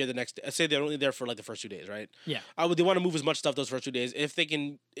gonna be here the next day. Say they're only there for like the first 2 days, right? Yeah. They want to move as much stuff those first 2 days. If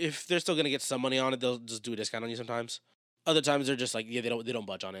they're still gonna get some money on it, they'll just do a discount on you sometimes. Other times they're just like, they don't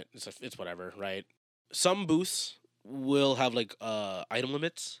budge on it. It's whatever, right? Some booths will have like item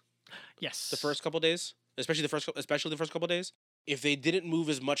limits. Yes. The first couple days, especially the first couple days. If they didn't move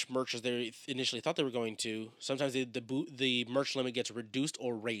as much merch as they initially thought they were going to, sometimes the merch limit gets reduced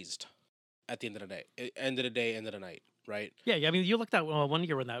or raised at the end of the day. End of the night, right? Yeah. I mean, you looked at one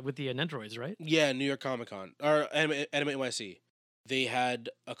year with the Nendroids, right? Yeah, New York Comic Con or Anime NYC. They had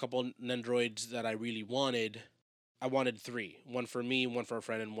a couple Nendroids that I really wanted. I wanted 3, one for me, one for a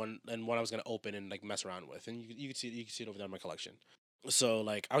friend, and one I was gonna open and like mess around with. And you can see it over there in my collection. So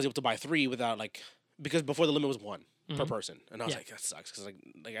like I was able to buy 3 without because before the limit was 1 per person, and I was like, that sucks because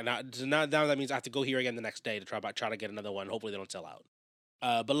now that means I have to go here again the next day to try to get another one. Hopefully they don't sell out.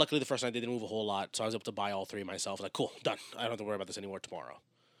 But luckily the first night they didn't move a whole lot, so I was able to buy all 3 myself. Like, cool, done. I don't have to worry about this anymore tomorrow.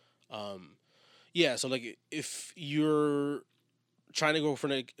 Yeah. So like if you're trying to go for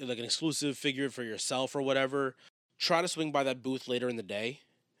like an exclusive figure for yourself or whatever, try to swing by that booth later in the day,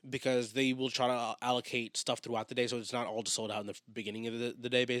 because they will try to allocate stuff throughout the day, so it's not all just sold out in the beginning of the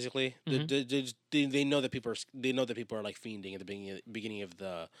day. Basically, they know that people are like fiending at the beginning of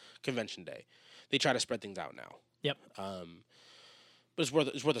the convention day. They try to spread things out now. Yep. But it's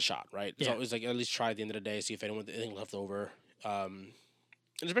worth a shot, right? It's Yeah. always like at least try at the end of the day, see if anyone anything left over.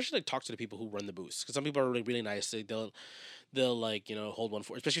 And especially like talk to the people who run the booths, because some people are really, really nice. They'll like hold one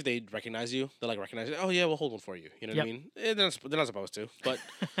for, especially if they recognize you. They'll like recognize you. Oh yeah, we'll hold one for you. You know what I mean? They're not supposed to, but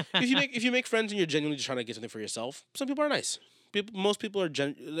if you make friends and you're genuinely just trying to get something for yourself, some people are nice. Most people are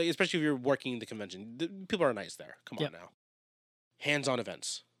especially if you're working the convention. People are nice there. Come on now. Hands-on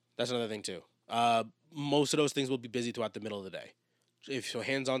events. That's another thing too. Most of those things will be busy throughout the middle of the day. If so,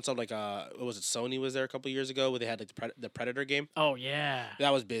 hands-on stuff like what was it? Sony was there a couple years ago where they had like the Predator game. Oh yeah,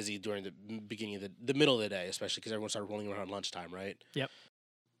 that was busy during the beginning of the middle of the day, especially because everyone started rolling around lunchtime, right? Yep.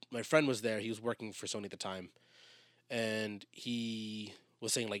 My friend was there. He was working for Sony at the time, and he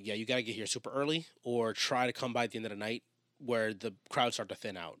was saying like, yeah, you gotta get here super early or try to come by at the end of the night where the crowds start to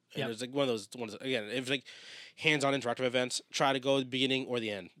thin out. And Yep. it's like one of those ones, again, if like hands-on interactive events, try to go at the beginning or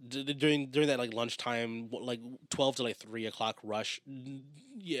the end. During that like lunchtime, like 12 to like 3 o'clock rush,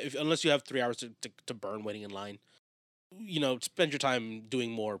 yeah, unless you have 3 hours to burn waiting in line, spend your time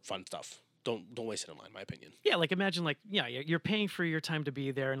doing more fun stuff. Don't waste it in line, in my opinion. Yeah, like imagine like you're paying for your time to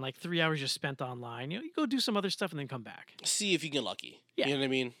be there, and like 3 hours you spent online. You go do some other stuff and then come back. See if you get lucky. Yeah, you know what I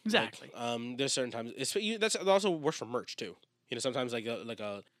mean. exactly. Like, there's certain times. That also works for merch too. Sometimes like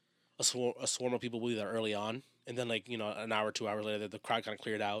a swarm of people will be there early on, and then like an hour, 2 hours later, the crowd kind of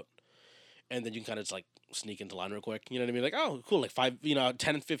cleared out, and then you can kind of just like sneak into line real quick. You know what I mean? Like, oh, cool. Like 10,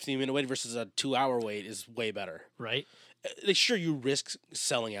 15-minute wait versus a 2 hour wait is way better. Right. Like, sure, you risk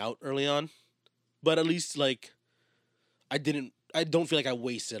selling out early on, but at least like I don't feel like I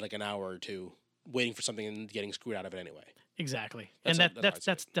wasted like an hour or two waiting for something and getting screwed out of it anyway. Exactly. That's And how that's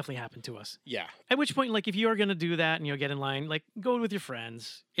definitely happened to us. Yeah. At which point, like, if you are going to do that and get in line, like, go with your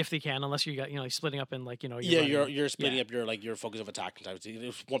friends if they can, unless you got, like, splitting up in, like, You're splitting up your focus of attack.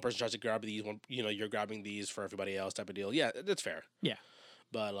 If one person tries to grab these, you're grabbing these for everybody else type of deal. Yeah, that's fair. Yeah.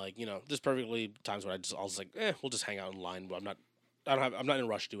 But like, there's perfectly times where I was like, we'll just hang out in line. But I'm not in a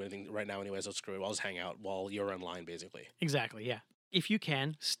rush to do anything right now anyway, so screw it. I'll just hang out while you're in line, basically. Exactly, yeah. If you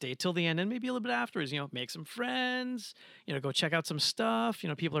can, stay till the end and maybe a little bit afterwards, make some friends, go check out some stuff.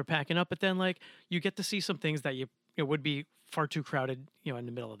 People are packing up, but then like you get to see some things that you would be far too crowded, in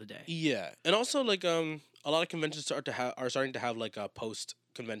the middle of the day. Yeah. And also like a lot of conventions are starting to have like post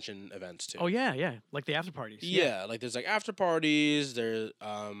convention events too. Oh yeah. Like the after parties. Yeah, like there's like after parties, there's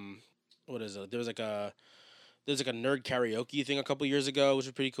what is it? There's like a nerd karaoke thing a couple years ago, which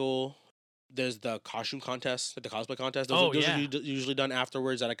was pretty cool. There's the costume contest, like the cosplay contest. Those are usually done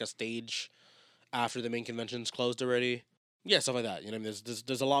afterwards at like a stage after the main convention's closed already. Yeah, stuff like that.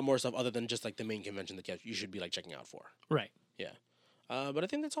 There's a lot more stuff other than just like the main convention that you should be like checking out for. Right. Yeah. But I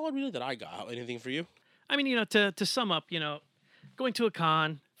think that's all really that I got. Anything for you? I mean, to sum up, going to a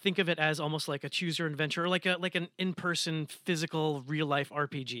con, think of it as almost like a choose your adventure or like an in-person physical real life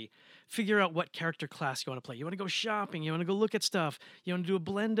RPG. Figure out what character class you want to play. You want to go shopping, you want to go look at stuff, you want to do a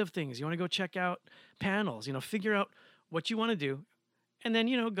blend of things, you want to go check out panels, figure out what you want to do and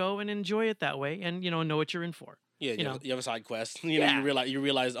then, go and enjoy it that way and, know what you're in for. Yeah, you have a side quest. You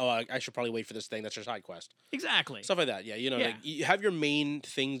realize, I should probably wait for this thing. That's your side quest. Exactly. Stuff like that. Yeah, like you have your main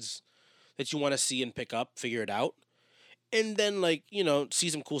things that you want to see and pick up, figure it out. And then, like, see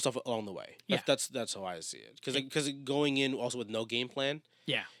some cool stuff along the way. That's how I see it. Because going in also with no game plan,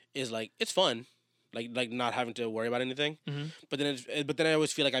 is like it's fun, like not having to worry about anything. Mm-hmm. But then I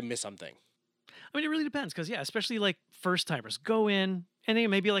always feel like I miss something. I mean, it really depends because especially like first timers go in and then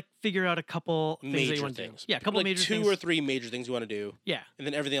maybe like figure out a couple things that you want to do. Yeah, a couple like major two things. or three major things you want to do. Yeah, and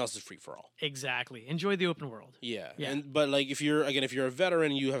then everything else is free for all. Exactly. Enjoy the open world. Yeah. But like if you're a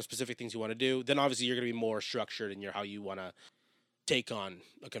veteran, you have specific things you want to do. Then obviously you're gonna be more structured in how you want to take on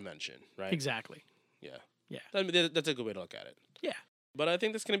a convention, right? Exactly. Yeah. Yeah. That's a good way to look at it. Yeah. But I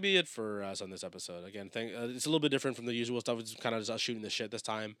think that's going to be it for us on this episode. Again, it's a little bit different from the usual stuff. It's kind of just us shooting the shit this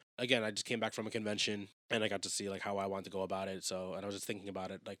time. Again, I just came back from a convention and I got to see like how I want to go about it. So, and I was just thinking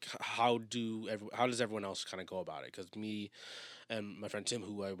about it, like how does everyone else kind of go about it? Because me and my friend Tim,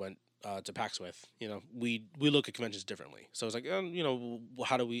 who I went to PAX with, we look at conventions differently. So it's like,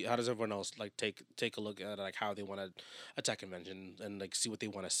 how does everyone else like take a look at like how they want to attack convention and like see what they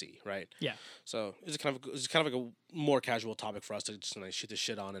want to see, right? Yeah. So it's kind of like a more casual topic for us to just like shoot the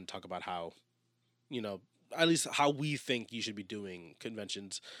shit on and talk about how, at least how we think you should be doing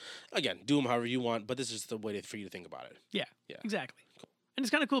conventions. Again, do them however you want, but this is the way for you to think about it. Yeah. Exactly. And it's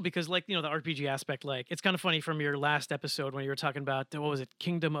kind of cool because, like, the RPG aspect, like, it's kind of funny from your last episode when you were talking about, what was it,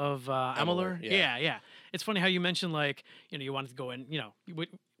 Kingdom of Amalur? Yeah. It's funny how you mentioned, like, you wanted to go in,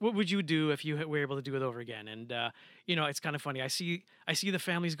 what would you do if you were able to do it over again? And, it's kind of funny. I see the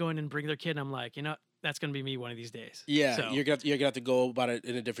families going and bring their kid, and I'm like, that's going to be me one of these days. Yeah, so, you're gonna have to go about it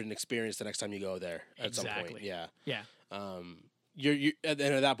in a different experience the next time you go there at some point. Yeah. You're at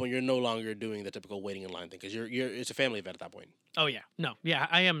that point you're no longer doing the typical waiting in line thing because it's a family event at that point. Oh yeah, no, yeah,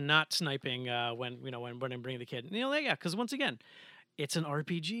 I am not sniping when I'm bringing the kid. Because once again, it's an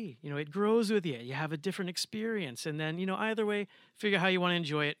RPG. It grows with you. You have a different experience, and then either way, figure out how you want to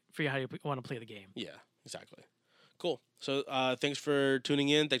enjoy it. Figure out how you want to play the game. Yeah, exactly. Cool. So thanks for tuning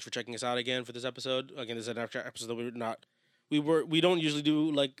in. Thanks for checking us out again for this episode. Again, this is an extra episode that we don't usually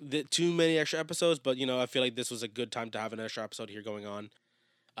do like too many extra episodes, but I feel like this was a good time to have an extra episode here going on.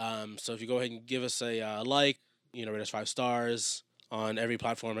 So if you go ahead and give us a like, rate us 5 stars on every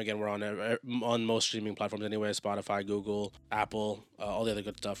platform. Again, we're on most streaming platforms anyway: Spotify, Google, Apple, all the other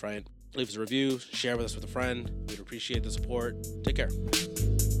good stuff, right? leave us a review, share with us with a friend. We'd appreciate the support. Take care.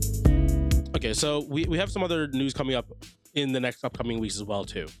 Okay, so we have some other news coming up in the next upcoming weeks as well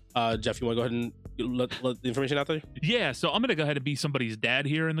too. Jeff, you want to go ahead and let the information out there? Yeah, so I'm gonna go ahead and be somebody's dad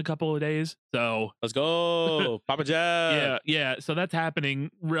here in a couple of days. So Let's go, Papa Jeff. yeah. So that's happening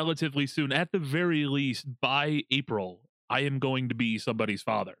relatively soon. At the very least, by April, I am going to be somebody's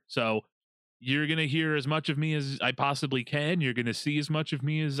father. So you're gonna hear as much of me as I possibly can. You're gonna see as much of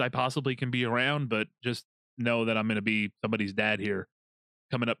me as I possibly can be around. But just know that I'm gonna be somebody's dad here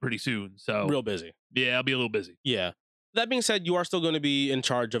coming up pretty soon. So Real busy. yeah, I'll be a little busy. Yeah. That being said, you are still going to be in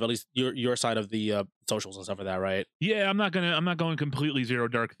charge of at least your side of the socials and stuff like that, right? Yeah, I'm not going completely zero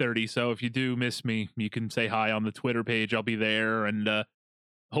dark 30. So if you do miss me, you can say hi on the Twitter page. I'll be there, and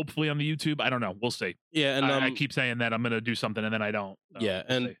hopefully on the YouTube. I don't know. We'll see. Yeah, and I keep saying that I'm gonna do something and then I don't. So yeah,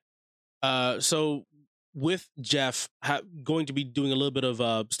 we'll and see. so with Jeff going to be doing a little bit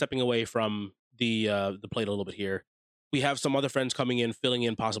of stepping away from the plate a little bit here. We have some other friends coming in, filling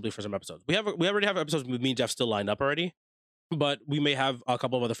in possibly for some episodes. We already have episodes with me and Jeff still lined up already, but we may have a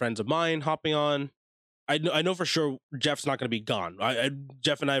couple of other friends of mine hopping on. I know for sure Jeff's not going to be gone.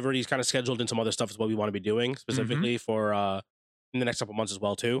 Jeff and I have already kind of scheduled in some other stuff as what we want to be doing specifically for in the next couple months as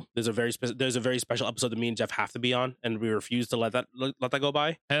well too. There's a very special episode that me and Jeff have to be on, and we refuse to let that go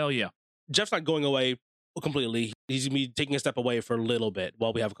by. Hell yeah. Jeff's not going away completely. He's gonna be taking a step away for a little bit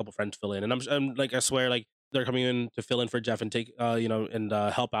while we have a couple friends fill in. And I'm like, I swear, like they're coming in to fill in for Jeff and take and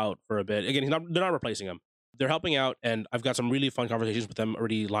help out for a bit. Again, they're not replacing him. They're helping out, and I've got some really fun conversations with them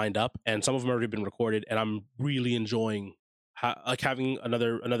already lined up, and some of them have already been recorded, and I'm really enjoying having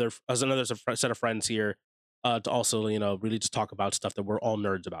another set of friends here to also really just talk about stuff that we're all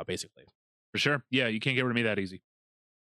nerds about, basically. For sure. Yeah, you can't get rid of me that easy.